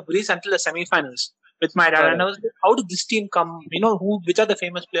matches of Greece until the semi-finals with my dad, and I was like, "How did this team come? Which are the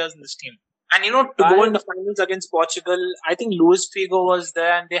famous players in this team?" And to go in the finals against Portugal, I think Luis Figo was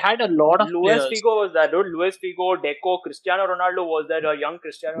there, and they had a lot of Luis players. Figo was there, dude. Luis Figo, Deco, Cristiano Ronaldo was there. A young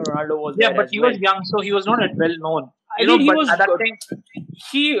Cristiano Ronaldo was Yeah, there. but as he well. was young, so he was not that well known. I mean, he but was at that good. time,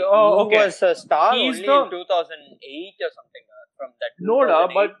 He He okay. was a star He's only the- in 2008 or something. From that. No, da,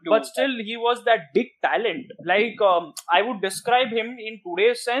 2008 to but still, he was that big talent. Like I would describe him in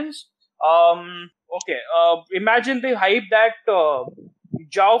today's sense. Okay. Imagine the hype that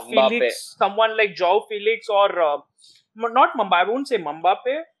Joao Felix, someone like Joao Felix, or not Mbappe. I won't say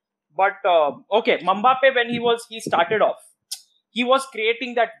Mbappe, but okay, Mbappe when he started off, he was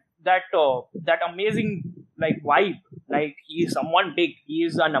creating that amazing like vibe. Like he is someone big. He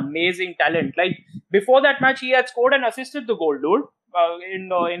is an amazing talent. Like before that match, he had scored and assisted the goal, dude, in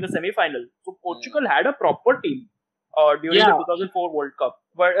the semi-final. So Portugal had a proper team during the 2004 World Cup.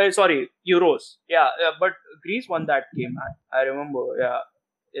 But sorry, Euros. Yeah, but Greece won that game, man. I remember. Yeah,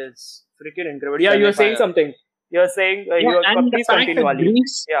 it's freaking incredible. Yeah, you were saying something. You're saying and the please fact continue, that Ali.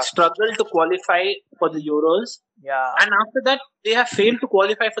 Greece Yeah. struggled to qualify for the Euros, Yeah. and after that they have failed to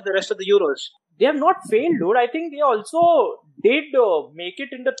qualify for the rest of the Euros. They have not failed, dude. I think they also did make it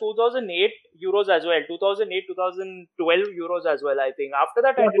in the 2008 Euros as well. 2008, 2012 Euros as well, I think. After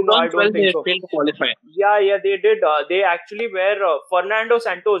that, I don't 2012 think they so. failed to qualify. Yeah, they did. They actually were Fernando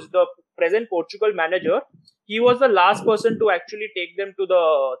Santos, the present Portugal manager. He was the last person to actually take them to the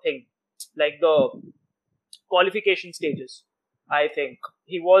thing, like the qualification stages. I think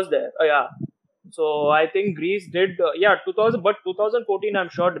he was there. Yeah. So I think Greece did. 2000, but 2014, I'm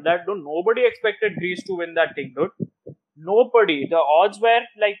sure that nobody expected Greece to win that thing, dude. Nobody. The odds were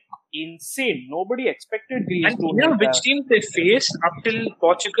like insane. Nobody expected Greece And to you know win which that. team they faced up till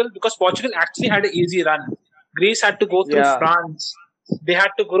Portugal? Because Portugal actually had an easy run. Greece had to go through Yeah. France. They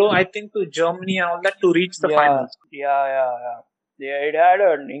had to go, I think, to Germany and all that to reach the finals. Yeah. It had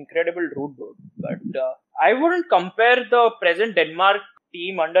an incredible route, dude. But I wouldn't compare the present Denmark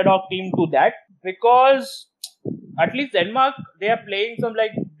team, underdog team, to that, because at least Denmark, they are playing some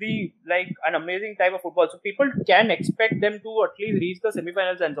like an amazing type of football. So people can expect them to at least reach the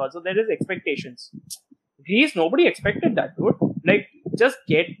semifinals and so on. So there is expectations. Greece, nobody expected that, dude. Like just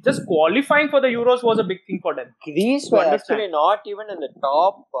qualifying for the Euros was a big thing for them. Greece To were understand. actually not even in the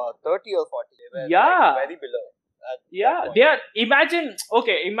top 30 or 40. They were Yeah. like, very below. at that Yeah, point. they are.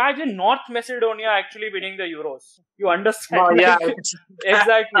 Imagine North Macedonia actually winning the Euros. You understand? Oh, yeah. Like,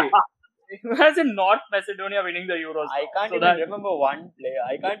 exactly. Imagine North Macedonia winning the Euros. I can't So even that- remember one player.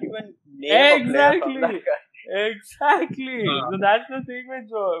 I can't even name a player from that Exactly. guy. Exactly. So that's the thing with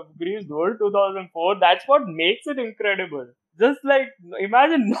Greece Gold 2004. That's what makes it incredible. Just like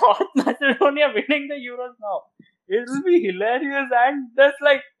imagine North Macedonia winning the Euros now. It will be hilarious, and just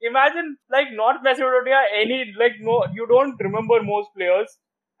like imagine like North Macedonia, you don't remember most players,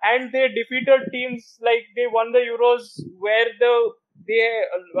 and they defeated teams like they won the Euros where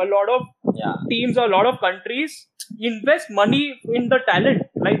a lot of Yeah. teams or a lot of countries invest money in the talent.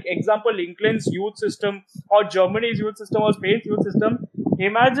 Like example, England's youth system or Germany's youth system or Spain's youth system.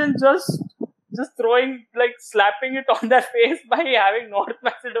 Imagine just throwing slapping it on their face by having North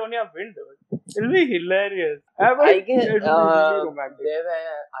Macedonia win. Dude. It'll be hilarious. I guess It'll be really romantic.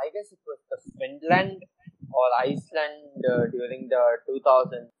 I guess it was the Finland or Iceland during the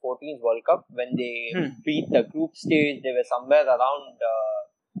 2014 World Cup when they beat the group stage. They were somewhere around.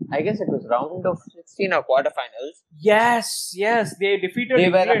 I guess it was round of 16 or quarterfinals. Yes, they defeated They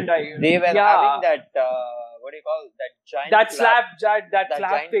were England. having that what do you call that giant That clap. that That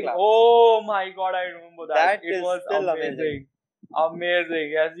clap giant thing. clap. Oh my god, I remember that. That It is was still amazing.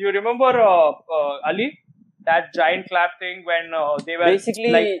 Amazing. Yes, you remember Ali? That giant clap thing when they were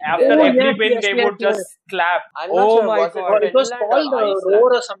Basically, after Oh, every yes, win yes, they yes, would just clap. I'm not Oh sure, my was it god. It was Finland called or the Iceland?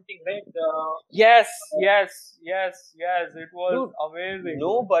 Roar or something, right? Yes. It was Dude, amazing.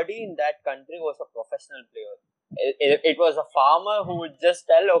 Nobody in that country was a professional player. It was a farmer who would just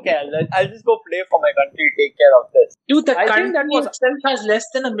tell, okay, I'll just go play for my country, take care of this. Dude, that I think country that was- itself has less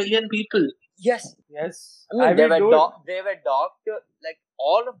than 1 million people. Yes. Yes. I mean, they will were do it. they were doctors, like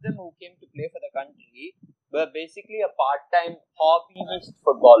all of them who came to play for the country were basically a part-time hobbyist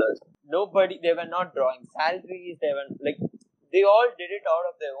footballers. They were not drawing salaries, they all did it out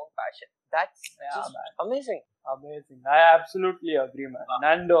of their own passion. That's just amazing. Amazing. I absolutely agree, man.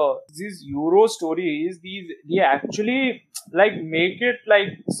 And these Euro stories, they actually make it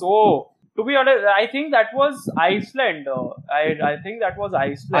so. To be honest, I think that was Iceland. I think that was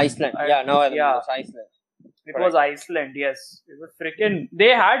Iceland. Iceland. I remember it was Iceland. It was Iceland. Yes, it was freaking.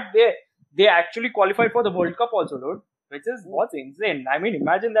 They actually qualified for the World Cup also, dude. Which is what's insane. I mean,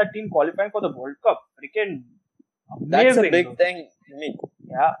 imagine that team qualifying for the World Cup. Freaking amazing. That's a big dude. thing. I mean,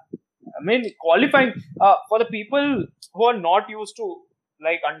 Yeah, I mean qualifying for the people who are not used to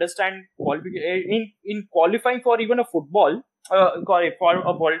understand qualification in qualifying for even a football, for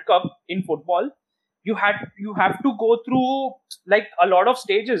a World Cup in football, you have to go through a lot of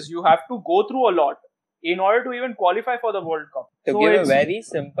stages. You have to go through a lot in order to even qualify for the World Cup. to So give a it's- very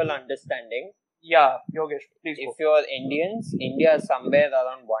simple understanding, yeah, Yogesh, please go. if you're Indians, India is somewhere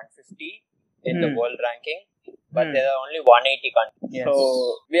around 150 in the world ranking, but there are only 180 countries. Yes.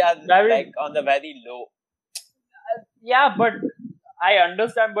 So we are on the very low. Yeah, but I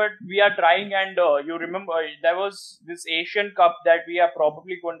understand, but we are trying, and you remember there was this Asian Cup that we are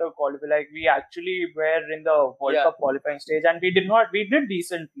probably going to qualify. We actually were in the World Cup qualifying stage, and we did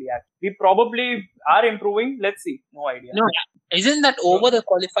decently. Actually, we probably are improving. Let's see. No idea. No, isn't that over the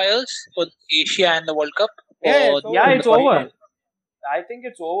qualifiers for Asia and the World Cup? Yeah, Or it's over. Yeah, the it's over. qualifiers? I think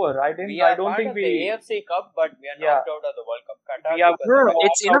it's over. I We are don't part think of the AFC Cup, but we are knocked out of the World Cup. Qatar We are- took us No, out.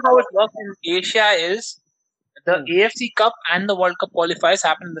 it's how it works in Asia is the AFC Cup and the World Cup qualifiers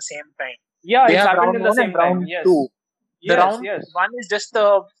happen at the same time. Yeah, They it's have happened round in the one same and time. round Yes. two. The Yes, round yes. one is just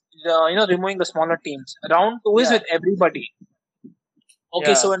the removing the smaller teams. Round two is Yeah. with everybody.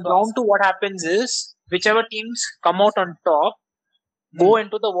 Okay, Yeah. so in round two, what happens is whichever teams come out on top go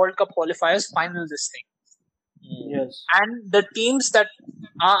into the World Cup qualifiers final this thing. Yes. And the teams that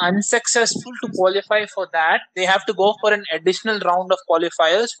are unsuccessful to qualify for that, they have to go for an additional round of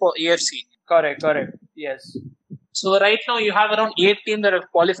qualifiers for AFC. Correct. Yes. So right now you have around 8 teams that have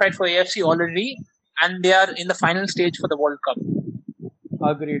qualified for AFC already, and they are in the final stage for the World Cup.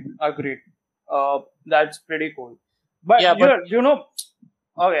 Agreed. That's pretty cool. But, Yeah, but- you know,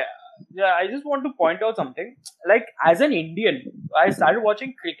 okay. Yeah, I just want to point out something. Like, as an Indian, I started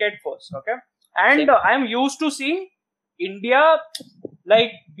watching cricket first, okay? And I'm used to seeing India,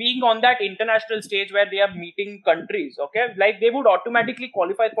 like, being on that international stage where they are meeting countries, okay? Like, they would automatically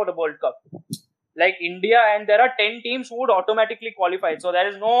qualify for the World Cup. Like India, and there are 10 teams who would automatically qualify. So there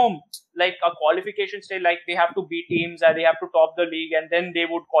is no like a qualification stage, like they have to beat teams and they have to top the league and then they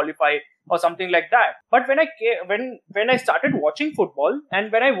would qualify or something like that. But when I started watching football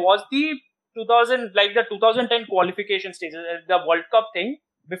and when I watched the 2010 qualification stages, the World Cup thing,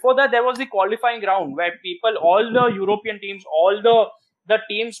 before that there was the qualifying round where all the European teams, all the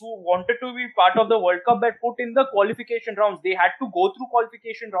teams who wanted to be part of the World Cup were put in the qualification rounds. They had to go through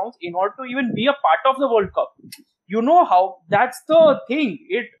qualification rounds in order to even be a part of the World Cup. You know how that's the thing.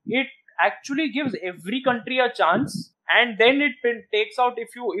 It actually gives every country a chance, and then it takes out if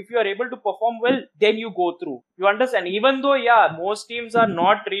you are able to perform well, then you go through. You understand? Even though most teams are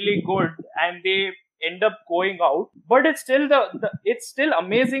not really good and they end up going out, but it's still it's still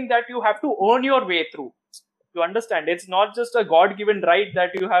amazing that you have to earn your way through. You understand? It's not just a God-given right that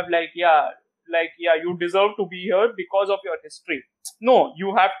you have you deserve to be here because of your history. No,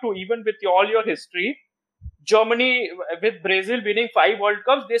 you have to, even with all your history, Germany with Brazil winning 5 World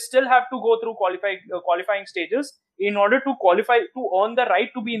Cups, they still have to go through qualifying stages in order to qualify, to earn the right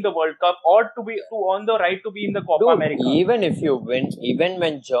to be in the World Cup or to earn the right to be in the Copa America. Even if you win, even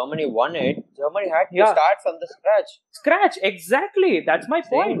when Germany won it, Germany had to start from the scratch. Exactly. That's my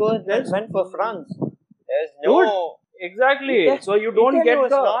point. Same goes when for France. There's no... Dude, exactly. So you don't Italy get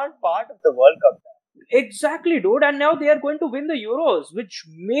was not part of the World Cup. Exactly, dude. And now they are going to win the Euros, which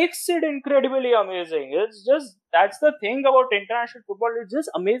makes it incredibly amazing. It's just, that's the thing about international football. It just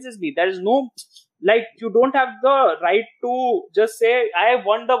amazes me. There is no, you don't have the right to just say, I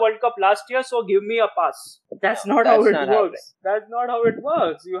won the World Cup last year, so give me a pass. That's not how it works. That's not how it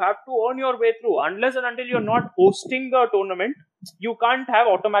works. You have to earn your way through. Unless and until you're not hosting the tournament, you can't have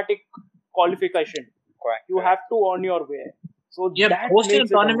automatic qualification. Correct. You have to earn your way. So hosting a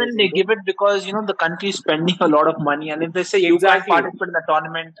tournament, they give it because the country is spending a lot of money, and if they say you can't participate in the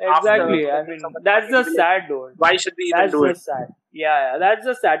tournament, exactly. I mean, that's just sad, dude. Why should we even do it? That's sad. Yeah, that's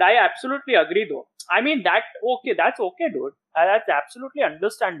just sad. I absolutely agree, though. I mean, that's okay, dude. That's absolutely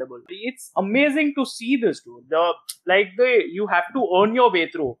understandable. It's amazing to see this, dude. You have to earn your way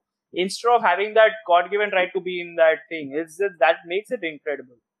through instead of having that God-given right to be in that thing. That makes it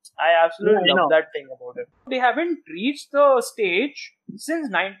incredible. I absolutely love that thing about it. They haven't reached the stage since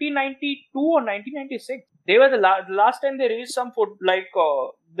 1992 or 1996. They were the last time they reached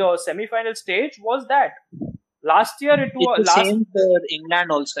the semi-final stage was that. Last year it was... It's the same for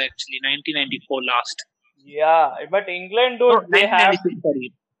England also, actually. 1994 last. Yeah, but England, dude, they have...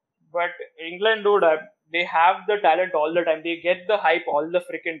 But England, dude, they have the talent all the time. They get the hype all the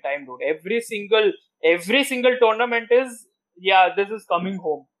freaking time, dude. Every single tournament is... this is coming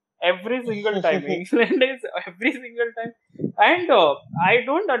home. Every single time. England is every single time. And I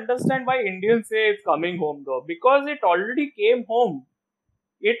don't understand why Indians say it's coming home, though. Because it already came home.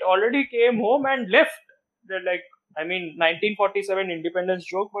 It already came home and left. They're 1947 independence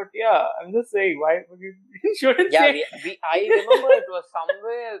joke, but I'm just saying, why you shouldn't say... I remember it was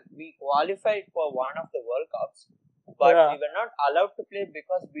somewhere we qualified for one of the World Cups, but we were not allowed to play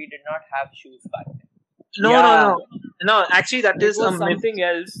because we did not have shoes back then. No. Actually, that is something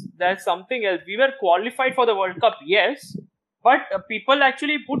else. That's something else. We were qualified for the World Cup, yes, but people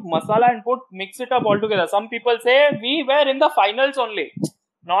actually put masala and mix it up all together. Some people say we were in the finals only,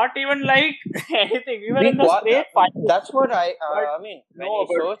 not even anything. We were in the straight finals. That's what I mean. When you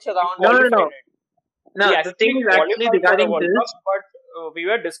search around, no. The thing is actually regarding this, but we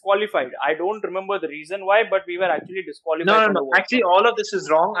were disqualified. I don't remember the reason why, but we were actually disqualified. No. Actually, all of this is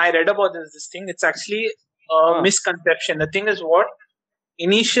wrong. I read about this thing. It's actually a misconception. The thing is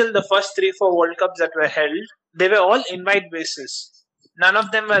the first 3-4 World Cups that were held, they were all invite basis. None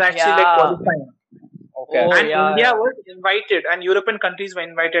of them were actually qualifying. Okay. And India was invited and European countries were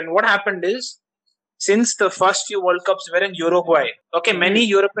invited. And what happened is, since the first few World Cups were in Uruguay. Okay, many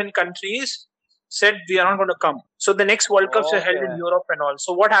European countries said we are not going to come. So the next World Cups were held in Europe and all.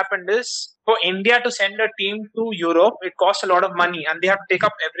 So what happened is, for India to send a team to Europe, it costs a lot of money and they have to take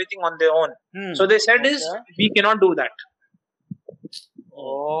up everything on their own. So they said is, we cannot do that.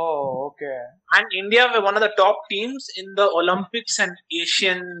 Oh, okay. And India were one of the top teams in the Olympics and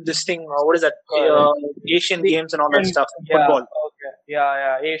Asian Asian Games and all that stuff. Football. Okay.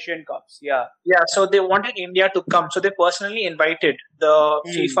 Yeah. Asian Cups. Yeah. Yeah. So they wanted India to come. So they personally invited the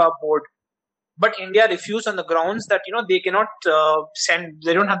FIFA board. But India refused on the grounds that, they cannot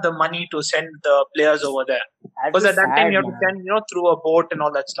they don't have the money to send the players over there. Because at that time you have to send, through a boat and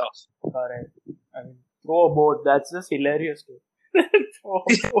all that stuff. Correct. I mean, through a boat. That's just hilarious too.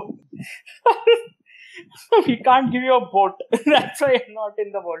 We can't give you a boat. That's why you're not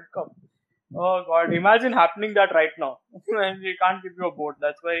in the World Cup. Oh God, imagine happening that right now. We can't give you a boat.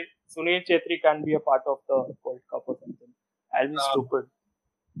 That's why Sunil Chhetri can be a part of the World Cup or something. I'll be stupid.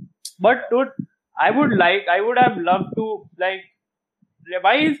 But dude, I would have loved to,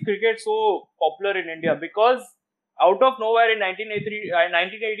 why is cricket so popular in India? Because out of nowhere in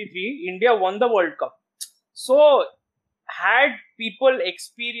 1983, India won the World Cup. So, had people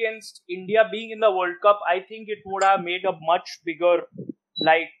experienced India being in the World Cup, I think it would have made a much bigger,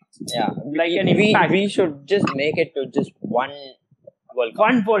 an impact. We should just make it to just one World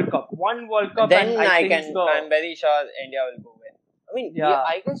Cup. One World Cup. Then I'm very sure India will go win. I mean,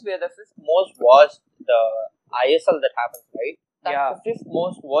 I guess we are the fifth most watched ISL that happens, right? That's the fifth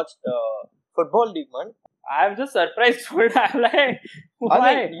most watched football league, man. I'm just surprised for that. Why?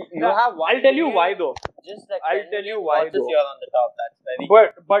 I mean, you have one. I'll tell you why though. Just I'll tell you why though. You're on the top. That's very.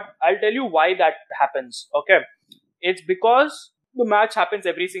 But I'll tell you why that happens. Okay, it's because the match happens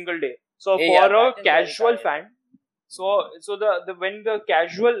every single day. So for a casual fan, so when the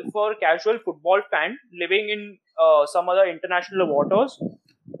casual football fan living in some other international waters,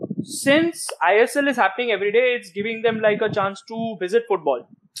 since ISL is happening every day, it's giving them like a chance to visit football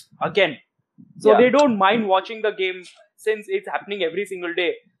again. So they don't mind watching the game since it's happening every single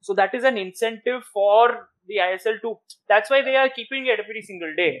day. So that is an incentive for the ISL too. That's why they are keeping it every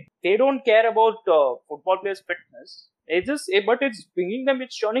single day. They don't care about football players' fitness. But it's bringing them,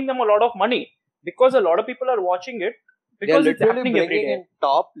 it's earning them a lot of money because a lot of people are watching it because it's happening every day. In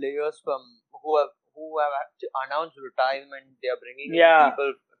top players from who have announced retirement. They are bringing in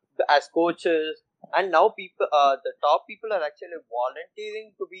people as coaches, and now the top people are actually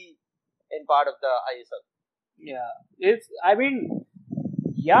volunteering to be in part of the ISL. It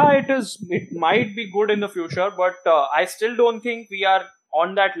might be good in the future, but I still don't think we are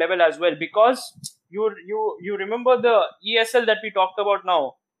on that level as well, because you remember the ESL that we talked about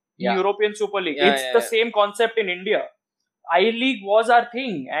now, the European Super League. It's the same concept in India. I-League was our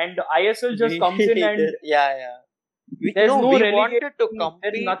thing, and ISL just comes in and we wanted to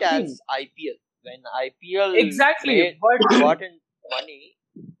compete as IPL when IPL got in money.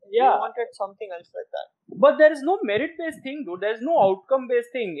 We wanted something else like that. But there is no merit-based thing, dude. There is no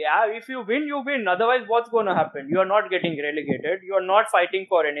outcome-based thing. If you win, you win. Otherwise, what's going to happen? You are not getting relegated. You are not fighting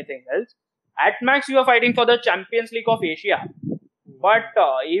for anything else. At max, you are fighting for the Champions League of Asia. But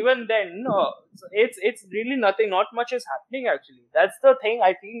even then, it's really nothing. Not much is happening actually. That's the thing.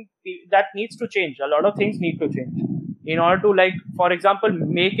 I think that needs to change. A lot of things need to change in order to, for example,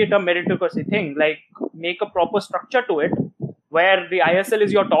 make it a meritocracy thing. Make a proper structure to it, where the ISL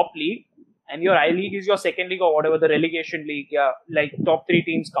is your top league and your I-League is your second league or whatever, the relegation league. Top 3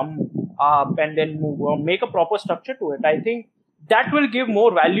 teams come up and then move on. Make a proper structure to it. I think that will give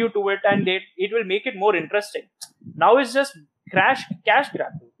more value to it, and it will make it more interesting. Now it's just cash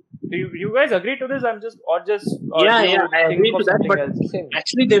grab. Do you guys agree to this? I agree to that. But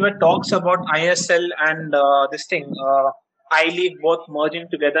actually, there were talks about ISL and I-League both merging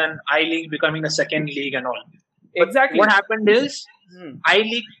together and I-League becoming a second league and all. But exactly. What happened is,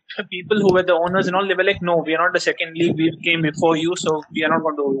 I-League people who were the owners and all, they were like, no, we are not the second league. We came before you, so we are not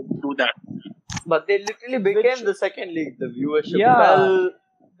going to do that. But they literally became the second league. The viewership fell.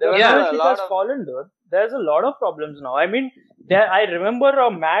 Viewership has fallen, dude. There's a lot of problems now. I mean, I remember a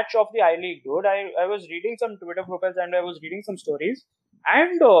match of the I-League, dude. I was reading some Twitter profiles and I was reading some stories.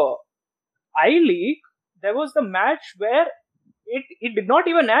 And I-League, there was the match where it did not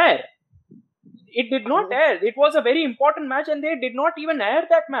even air. It did not air. It was a very important match and they did not even air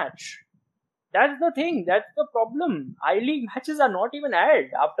that match. That's the thing. That's the problem. I-League matches are not even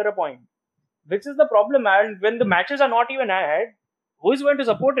aired after a point. Which is the problem. And when the matches are not even aired, who is going to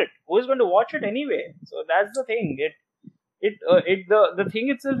support it? Who is going to watch it anyway? So that's the thing. The thing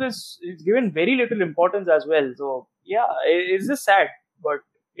itself is given very little importance as well. So yeah, it's just sad, but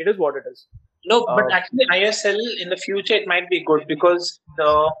it is what it is. No, but actually ISL in the future it might be good because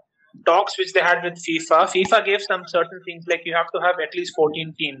the talks which they had with FIFA gave some certain things like you have to have at least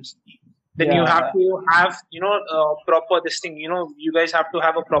 14 teams. Then you have to have proper this thing. You guys have to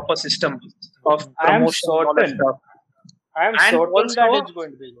have a proper system of I am promotion and all that certain. stuff. I am And certain that also, it's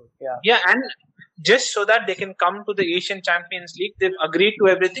going to be good. Yeah. yeah, and just so that they can come to the Asian Champions League, they've agreed to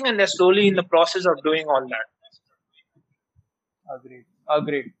everything and they're slowly in the process of doing all that.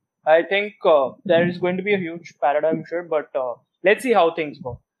 Agreed. I think there is going to be a huge paradigm shift, but let's see how things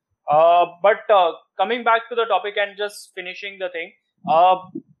go. But coming back to the topic and just finishing the thing,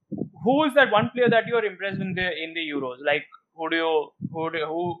 who is that one player that you are impressed in the Euros? Like, who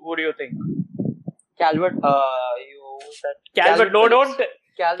do you think? Calvert, Calvert, no, don't.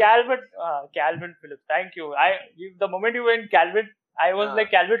 Calvert. Calvin Phillips. Thank you. The moment you went Calvin, I was Ah. like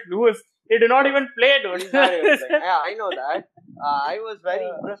Calvert Lewis. He did not even play, dude. He's not even playing. Yeah, I know that. I was very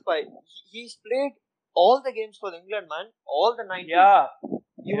impressed by. He's played all the games for England, man. All the 90. Yeah.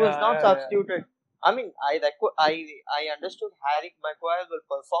 He was not yeah. substituted. I mean, I understood Harry Maguire will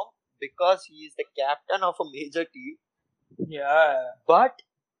perform because he is the captain of a major team. Yeah. But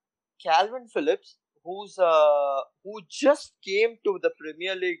Calvin Phillips, who just came to the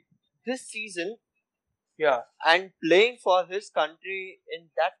Premier League this season, Yeah. and playing for his country in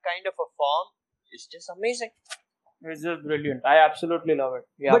that kind of a form is just amazing. It's just brilliant. I absolutely love it.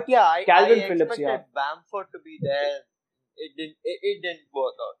 Yeah. But yeah, I Calvin expected Phillips, yeah. Bamford to be there. It didn't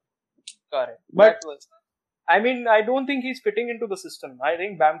work out. Correct. But That was I mean, I don't think he's fitting into the system. I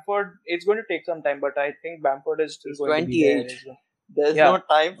think Bamford, it's going to take some time, but I think Bamford is still He's going to be there. 28. There's Yeah. no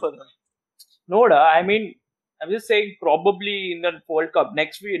time for them. No, I mean, I'm just saying probably in the World Cup.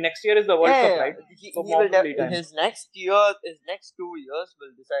 Next year is the World Cup, right? He So will probably time. his next 2 years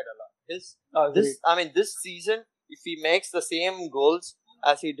will decide a lot. This season, if he makes the same goals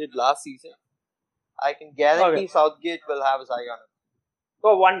as he did last season, I can guarantee Southgate will have his eye on him.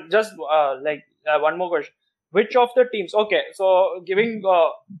 So one more question. Which of the teams? Okay, so giving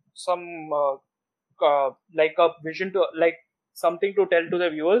some like a vision to like something to tell to the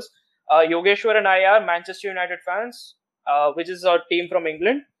viewers. Yogeshwar and I are Manchester United fans, which is a team from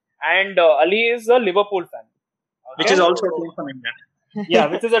England, and Ali is a Liverpool fan, Which is also a team from England. Yeah,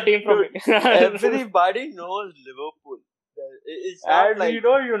 which is a team from Everybody knows Liverpool. It's not and like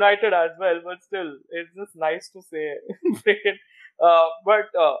United as well, but still, it's just nice to say.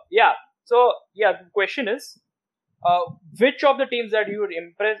 Yeah. So yeah, the question is, which of the teams that you were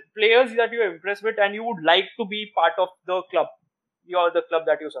players that you were impressed with, and you would like to be part of the club, the club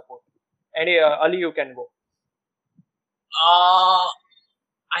that you support. Ali, you can go.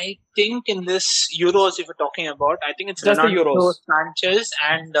 I think in this Euros, if you're talking about, I think it's Just the Renato Euros. Sanchez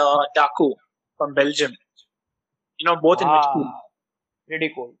and Daku from Belgium. Both in midfield.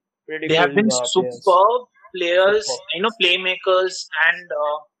 Pretty cool. They have been superb players, playmakers and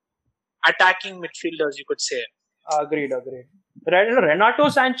attacking midfielders, you could say. Agreed. Renato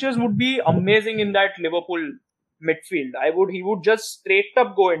Sanchez would be amazing in that Liverpool midfield. He would just straight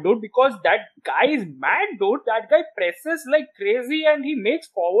up go in, dude, because that guy is mad, dude. That guy presses like crazy and he makes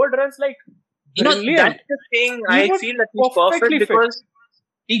forward runs like brilliant. That's the thing. I feel that he's perfect because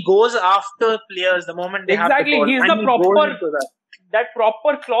he goes after players the moment they have the ball. He's the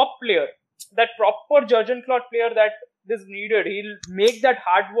proper Klopp player, that proper Jurgen Klopp player that is needed. He'll make that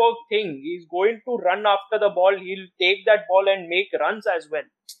hard work thing. He's going to run after the ball. He'll take that ball and make runs as well.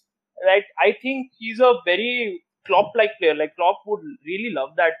 Right? I think he's a very Klopp-like player. Like Klopp would really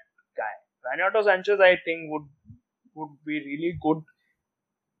love that guy. Renato Sanchez, I think, would be really good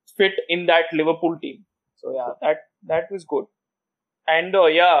fit in that Liverpool team. So yeah, that was good. And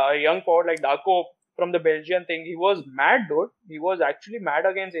a young forward like Daku from the Belgian thing, he was mad, dude. He was actually mad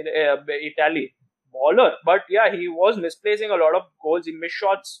against Italy. Baller. But yeah, he was misplacing a lot of goals. He missed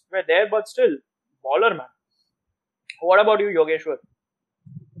shots were there, but still, baller, man. What about you, Yogeshwar?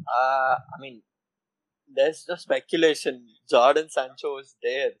 I mean, there's the speculation. Jordan Sancho is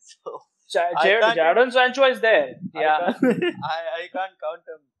there. So Jadon Sancho is there. Yeah. I can't count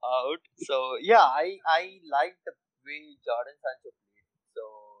him out. So yeah, I like the way Jordan Sancho played. So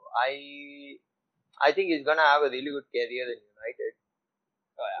I think he's gonna have a really good career in United.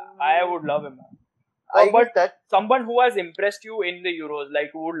 I would love him. But someone who has impressed you in the Euros,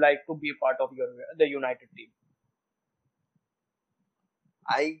 like who would like to be part of the United team?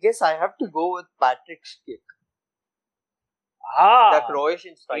 I guess I have to go with Patrick Schick. The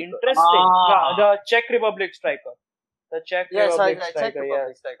Croatian striker. Interesting. The Czech Republic striker. Czech Republic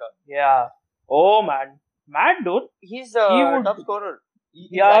striker. Yeah. Oh man. Mad dude. He's a top scorer.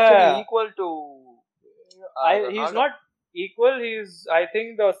 He's actually equal to he's not equal. He's, I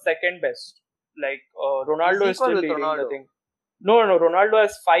think, the second best. Like Ronaldo He's is still equal with leading the Ronaldo. thing. No, Ronaldo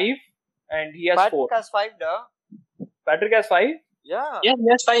has 5 and he has 4. Patrick has 5, Patrick has 5. Yeah. Yeah, he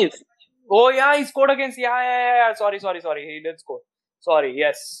has 5. Oh yeah, he scored against. Yeah. Sorry. He did score. Sorry.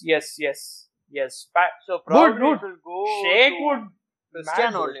 Yes. So probably Good. it will go Sheikh to would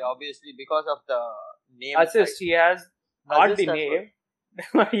Cristiano mad, only, obviously, because of the name. assist. He has not the Assist as name.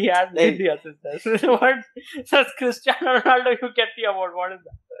 He has Like- the assist. What? Says Cristiano Ronaldo, you get the award. What is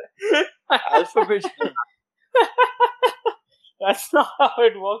that? Alphabet. That's not how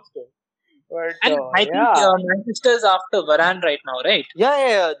it works, though. But And I think Manchester's after Varane right now, right?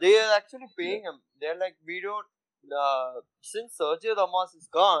 Yeah. They are actually paying him. They're like, we don't. Since Sergio Ramos is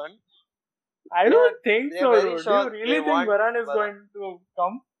gone, I don't think they're so. very Dude. sure Do you really they think want Varane is Varane. going to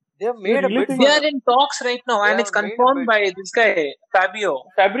come? they have made a really bid think for They are him. in talks right now, and Yeah, it's made a confirmed bid. by this guy, Fabio.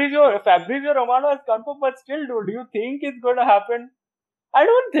 Fabrizio Romano has confirmed, but still, dude, do you think it's going to happen? I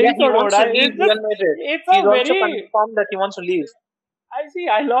don't think Yeah, he so, wants dude. to leave Real Madrid. It's He's a also very. confirmed that he wants to leave. I see.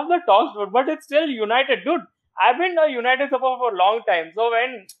 I love the talks, dude, but it's still United, dude. I've been a United supporter for a long time, so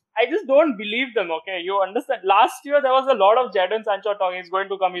when I just don't believe them. Okay, you understand? Last year there was a lot of Jadon Sancho talking. He's going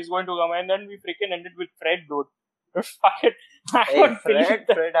to come, and then we freaking ended with Fred, dude. Fuck it. I Hey, don't believe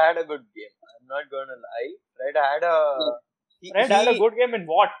that. Fred had a good game. I'm not gonna lie. Fred had a. Fred had a good game in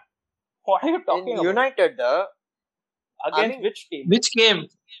what? What are you talking in about? United. Against mean- which team? Which game?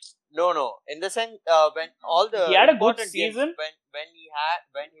 No. In the sense, when all the He had a good important games, season.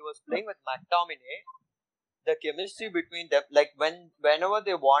 when he was playing with McTominay, the chemistry between them, like whenever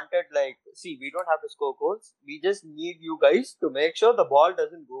they wanted, like, see, we don't have to score goals. We just need you guys to make sure the ball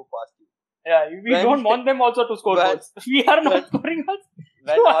doesn't go past you. Yeah, we When- don't want them also to score when- goals. We are not when- scoring goals.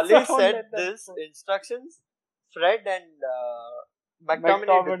 When You Oli also said don't let them this score. instructions, Fred and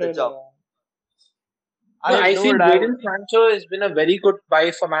McTominay did the job. No, I know feel that- Jadon Sancho has been a very good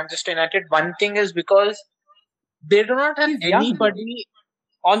buy for Manchester United. One thing is because they do not have He's young. anybody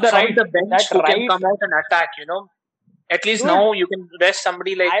On the from right, the bench that who can right. come out and attack, At least Dude. now you can rest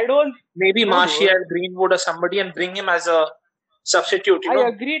somebody like I don't. maybe No, Martial, Greenwood or somebody and bring him as a substitute, I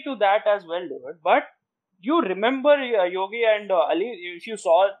agree to that as well, dude. But you remember Yogi and Ali? If you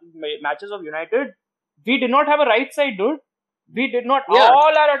saw matches of United, we did not have a right side, dude. We did not. Yeah.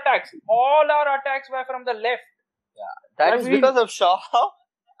 All our attacks were from the left. That I is mean- because of Shaw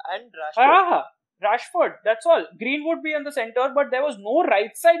and Rashford. Rashford. That's all. Green would be on the center, but there was no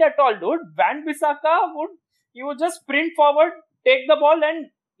right side at all, dude. Van Bissaka would just sprint forward, take the ball,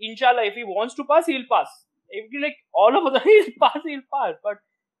 and inshallah, if he wants to pass, he'll pass. If he like all of the he'll pass. But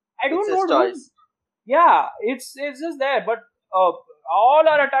I don't It's know, his dude. choice. Yeah, it's just there. But all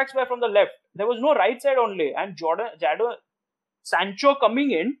our attacks were from the left. There was no right side only. And Sancho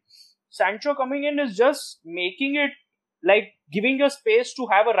coming in is just making it like giving you space to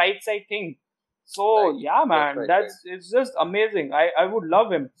have a right side thing. So Right. yeah, man, Right. it's just amazing. I would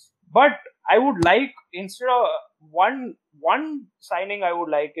love him, but I would like instead of one signing I would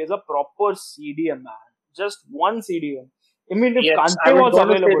like is a proper CDM, man. Just one CDM. I mean, if Yes, I Kante was was going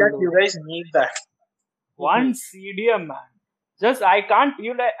to say available, that dude. you guys need that. One CDM, man. Just I can't.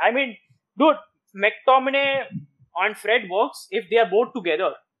 I mean, dude, McTominay and Fred works if they are both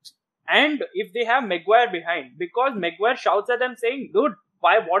together, and if they have Maguire behind, because Maguire shouts at them saying, "Dude,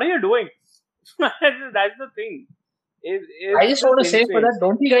 why? What are you doing?" That's the thing. I just want to say for insane. that,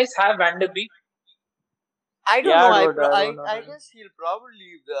 don't you guys have Van der Beek? I don't Yeah, know. dude, I don't know. I guess he'll probably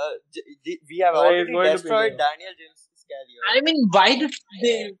leave. We have Oh, he's already going to be destroyed there. Daniel James' career. I mean, why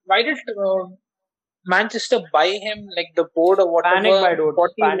did Manchester buy him, like the board or whatever? Panic buy, dude.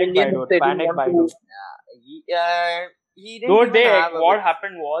 40 Panic million buy, if dude. they didn't Panic want buy, to- dude. He didn't Dude, even have what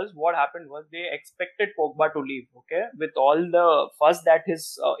happened was they expected Pogba to leave. Okay, with all the fuss that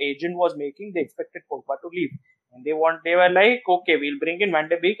his agent was making, they expected Pogba to leave, and they were like, okay, we'll bring in Van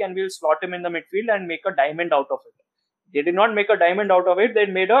der Beek and we'll slot him in the midfield and make a diamond out of it. They did not make a diamond out of it; they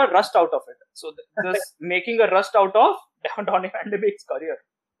made a rust out of it. So just making a rust out of Donny Van der Beek's career.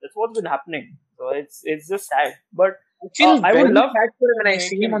 That's what's been happening. So it's just sad, but I feel I would very love sad for him when I to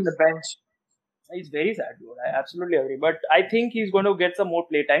see make him him- on the bench. he's very sad, dude. I absolutely agree. But I think he's going to get some more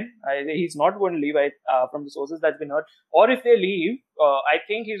playtime. He's not going to leave from the sources that's been heard. Or if they leave, I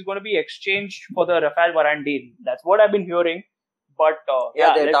think he's going to be exchanged for the Rafael Varane deal. That's what I've been hearing. But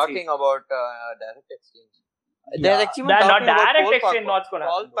they're let's talking see. about direct exchange. Yeah. They're actually They're not talking about direct Paul exchange, Pogba. not gonna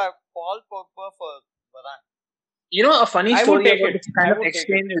happen, Paul Pogba for Varane. You know, a funny I would story take about it. this kind I of would take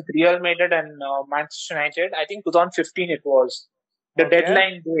exchange with Real Madrid and Manchester United. I think 2015 it was. The Okay.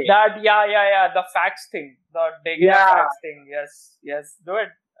 deadline day. That the facts thing, the De Gea Yeah. facts thing. Yes, do it.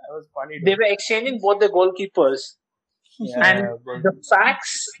 That was funny. They Dude. were exchanging both the goalkeepers. Yeah, And but- the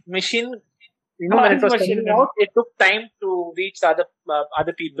fax machine when it was Machine coming Gun. out, it took time to reach the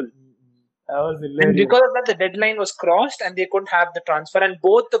other people. That was And hilarious. because of that, the deadline was crossed and they couldn't have the transfer. And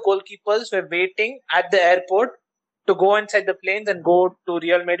both the goalkeepers were waiting at the airport to go inside the planes and go to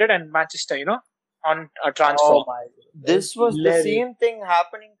Real Madrid and Manchester, on a transfer. Oh my God. This was Hilarious. the same thing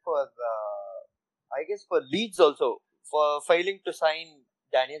happening for, I guess, for Leeds also, for failing to sign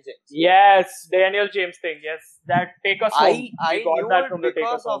Daniel James. Yes, Daniel James thing. Yes, that Take Us Home. I We got knew that it from the Take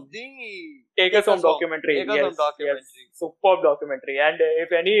because Us Home. of the Take Us Home documentary. Take Us Yes, Home documentary. yes. Superb documentary. And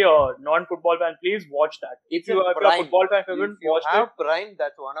if any non-football fan, please watch that. If It's you're in a Prime. football fan, If haven't you watched have it, Prime,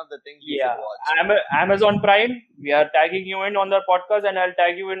 that's one of the things you yeah, should watch. Amazon Prime. We are tagging you in on the podcast, and I'll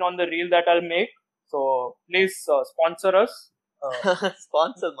tag you in on the reel that I'll make. So please sponsor us.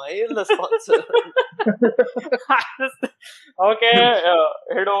 Sponsor, Mahir the sponsor. Okay,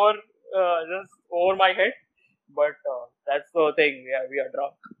 head over, just over my head. But that's the thing. Yeah, we are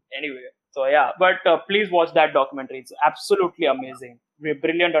drunk anyway. So yeah, but please watch that documentary. It's absolutely amazing.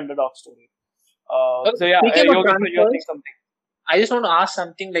 Brilliant underdog story. So yeah, Speaking of you're saying transfers, something. I just want to ask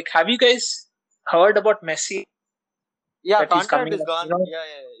something. Like, have you guys heard about Messi? Yeah, That he's contract coming is up, gone. Yeah,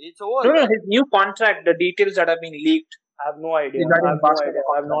 it's over. No, his new contract, the details that have been leaked. I have no idea. Regarding I have no Barcelona idea.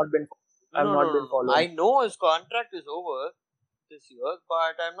 I've not been. I've No, not no, been no. following. I know his contract is over this year,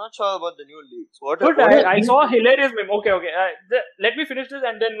 but I'm not sure about the new leagues. But I saw a hilarious meme. Okay. Let me finish this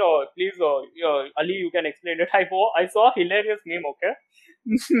and then please, Ali, you can explain it. I saw a hilarious meme. Okay,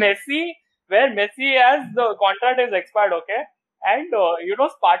 where Messi has the contract is expired. Okay, and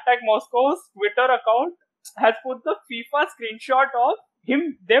Spartak Moscow's Twitter account has put the FIFA screenshot of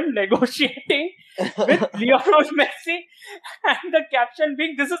them negotiating with Lionel Messi, and the caption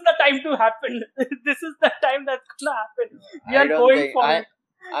being, "This is the time to happen. This is the time that's gonna happen. We are going for it."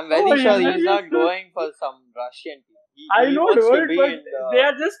 I'm very sure he's not going for some Russian team. I know, dude, but the... they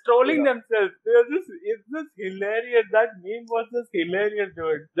are just trolling themselves. It's just hilarious. That meme was just hilarious,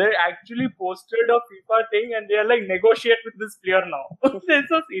 dude. They actually posted a FIFA thing and they are like, negotiate with this player now. This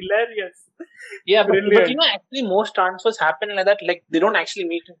was hilarious. Yeah, but actually most transfers happen like that. Like, they don't actually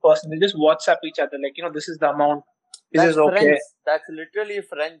meet in person. They just WhatsApp each other. Like, this is the amount. This is okay. Friends. That's literally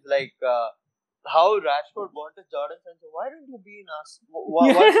friends. Like, how Rashford wanted Jordan Sancho. Why don't you be in us?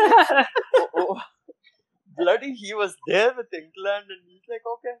 Bloody, he was there with England and he's like,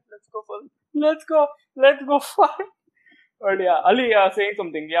 okay, let's go for it. Let's go for it. But yeah, Ali, saying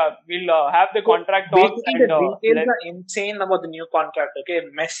something. Yeah, we'll have the contract talks. Basically, the details are insane about the new contract. Okay,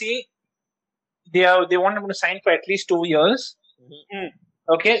 Messi, they want him to sign for at least 2 years.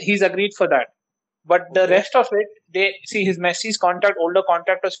 Mm-hmm. Okay, he's agreed for that. But the rest of it, his Messi's older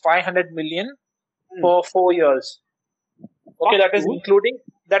contract was 500 million for 4 years. Okay, that is including,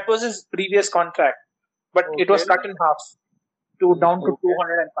 that was his previous contract. But it was cut in half down to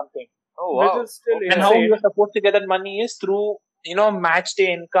 200 and something. Oh, wow. Which is still and how you're supposed to get that money is through, match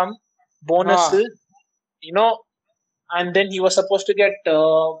day income, bonuses, and then he was supposed to get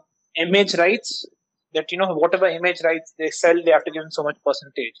image rights. That, whatever image rights they sell, they have to give him so much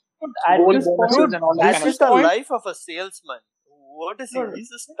percentage. This is the life of a salesman. What is he?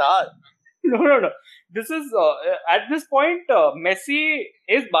 He's a star. No. This is, at this point, Messi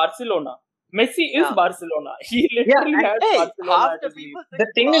is Barcelona. Messi is Barcelona. He literally has Barcelona. Half the people think the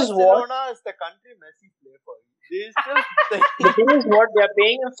thing Barcelona is the country Messi play for. The thing is what? They are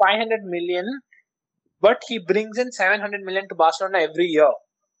paying him 500 million, but he brings in 700 million to Barcelona every year.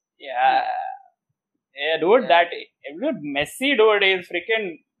 Yeah, dude, Messi, dude, is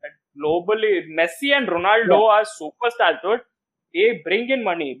freaking globally. Messi and Ronaldo are superstars, dude. They bring in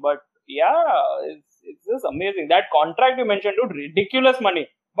money, but it's just amazing. That contract you mentioned, dude, ridiculous money.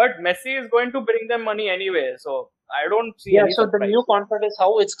 But Messi is going to bring them money anyway, so I don't see any so surprise. The new contract is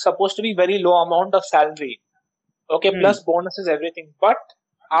how it's supposed to be very low amount of salary. Okay, plus bonuses, everything. But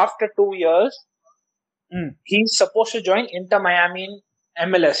after 2 years, he's supposed to join Inter Miami in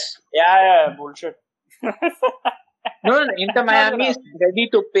MLS. Yeah, bullshit. No, Inter Miami is ready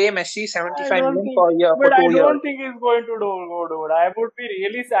to pay Messi 75 million per year for 2 years. But I don't think he's going to go, dude. I would be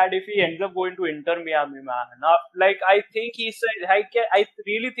really sad if he ends up going to Inter Miami, man. I think he said, I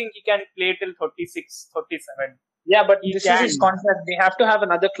really think he can play till 36, 37. Yeah, but this is his contract. They have to have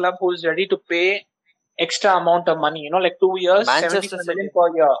another club who is ready to pay extra amount of money. Like 2 years, 75 million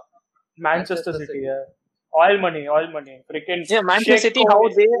per year. Manchester City, yeah. Oil money. Freaking Manchester City, how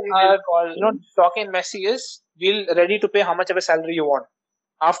they are, talking Messi is, we're ready to pay how much of a salary you want.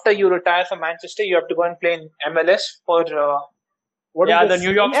 After you retire from Manchester, you have to go and play in MLS for the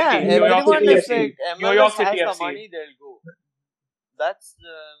New York City. New York City. New York City has the money, they'll go. That's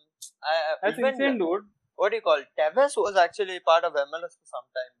insane, dude. what do you call it? Tevez was actually part of MLS for some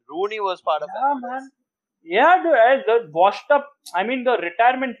time. Rooney was part of Yeah, MLS. man. Yeah, the washed up. I mean, the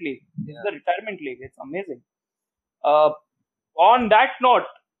retirement league. It's the retirement league. It's amazing. On that note,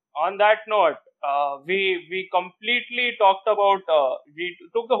 we completely talked about. We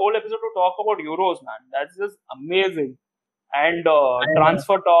took the whole episode to talk about Euros, man. That's just amazing. And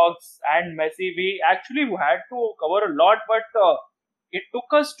transfer talks and Messi. We actually had to cover a lot, but it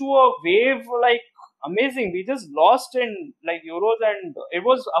took us to a wave like amazing. We just lost in like Euros, and it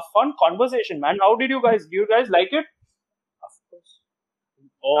was a fun conversation, man. How did you guys? Do you guys like it? Of course.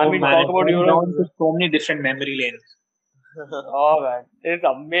 Oh, I mean, man, talk about it went Euros. down to so many different memory lanes. Oh man, it's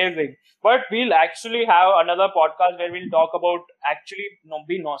amazing. But we'll actually have another podcast where we'll talk about actually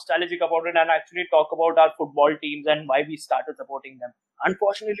be nostalgic about it and actually talk about our football teams and why we started supporting them.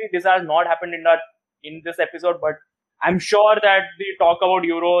 Unfortunately, this has not happened in this episode, but I'm sure that we talk about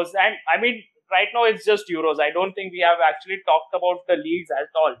Euros, and I mean right now it's just Euros. I don't think we have actually talked about the leagues at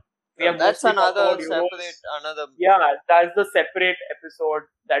all. We have That's mostly talked another about Euros. another. Yeah, that's the separate episode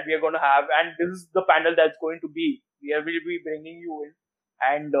that we are going to have, and this is the panel that's going to be. We will be bringing you in,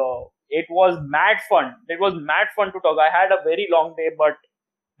 and it was mad fun. It was mad fun to talk. I had a very long day, but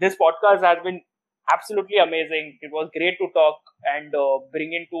this podcast has been absolutely amazing. It was great to talk and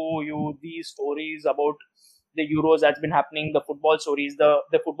bring into you these stories about the Euros that's been happening, the football stories, the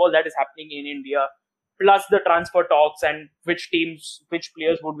football that is happening in India, plus the transfer talks and which teams, which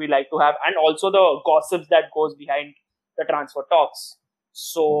players would we like to have, and also the gossips that goes behind the transfer talks.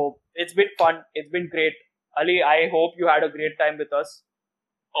 So it's been fun. It's been great. Ali, I hope you had a great time with us.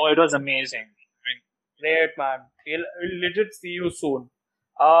 Oh, it was amazing. Great, man. We'll legit see you soon.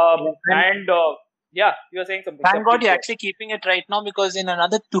 Yeah, you were saying something. Thank God you're actually keeping it right now, because in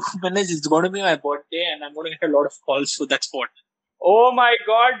another 2 minutes it's going to be my birthday and I'm going to get a lot of calls for that spot. Oh my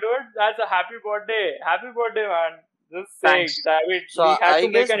God, dude! That's a happy birthday. Happy birthday, man. Just saying. Thanks. David, So we had I to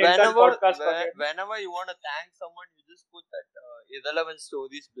make guess an instant podcast for him. whenever you want to thank someone, you just put that irrelevant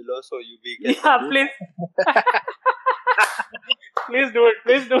stories below, so you get. Yeah, please. Please do it.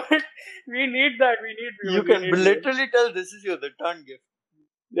 Please do it. We need that. We need views. You We can need views. literally tell this is your return gift.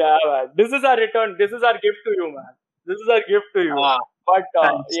 Yeah, man. This is our return. This is our gift to you, man. This is our gift to you. But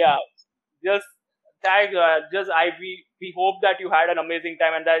thanks. yeah, just thank. We hope that you had an amazing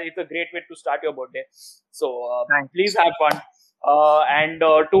time and that it's a great way to start your birthday. So Thanks. please have fun. And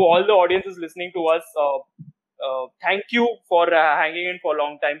to all the audiences listening to us, thank you for hanging in for a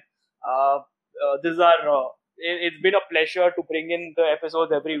long time. This is our. It's been a pleasure to bring in the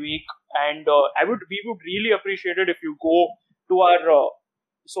episodes every week, and we would really appreciate it if you go to our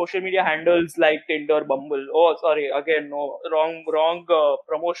social media handles like Tinder, Bumble. Oh, sorry, again, no, wrong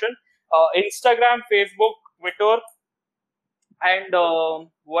promotion. Instagram, Facebook, Twitter, and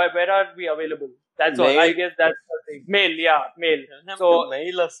where are we available? That's all. I guess that's the thing. Mail, yeah, mail. So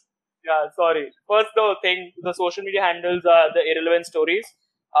mail us. Yeah, sorry. First, the social media handles are the Irrelevant Stories.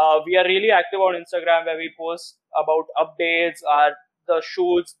 We are really active on Instagram where we post about updates, the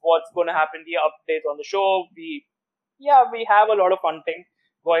shoots, what's going to happen, the updates on the show. We have a lot of fun things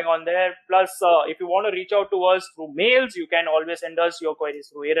going on there. Plus, if you want to reach out to us through mails, you can always send us your queries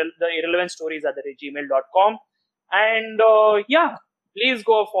through the irrelevantstories@gmail.com. And please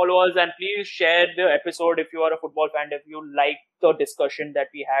go follow us and please share the episode if you are a football fan, if you like the discussion that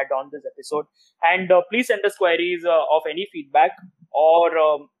we had on this episode. And please send us queries of any feedback or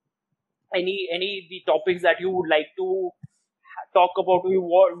any the topics that you would like to talk about, who you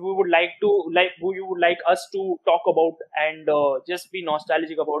would like us to talk about, and just be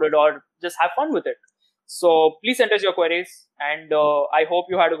nostalgic about it or just have fun with it. So please send us your queries, and I hope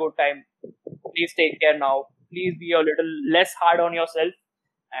you had a good time. Please take care now. Please be a little less hard on yourself,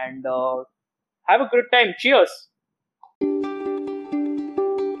 and have a good time. Cheers.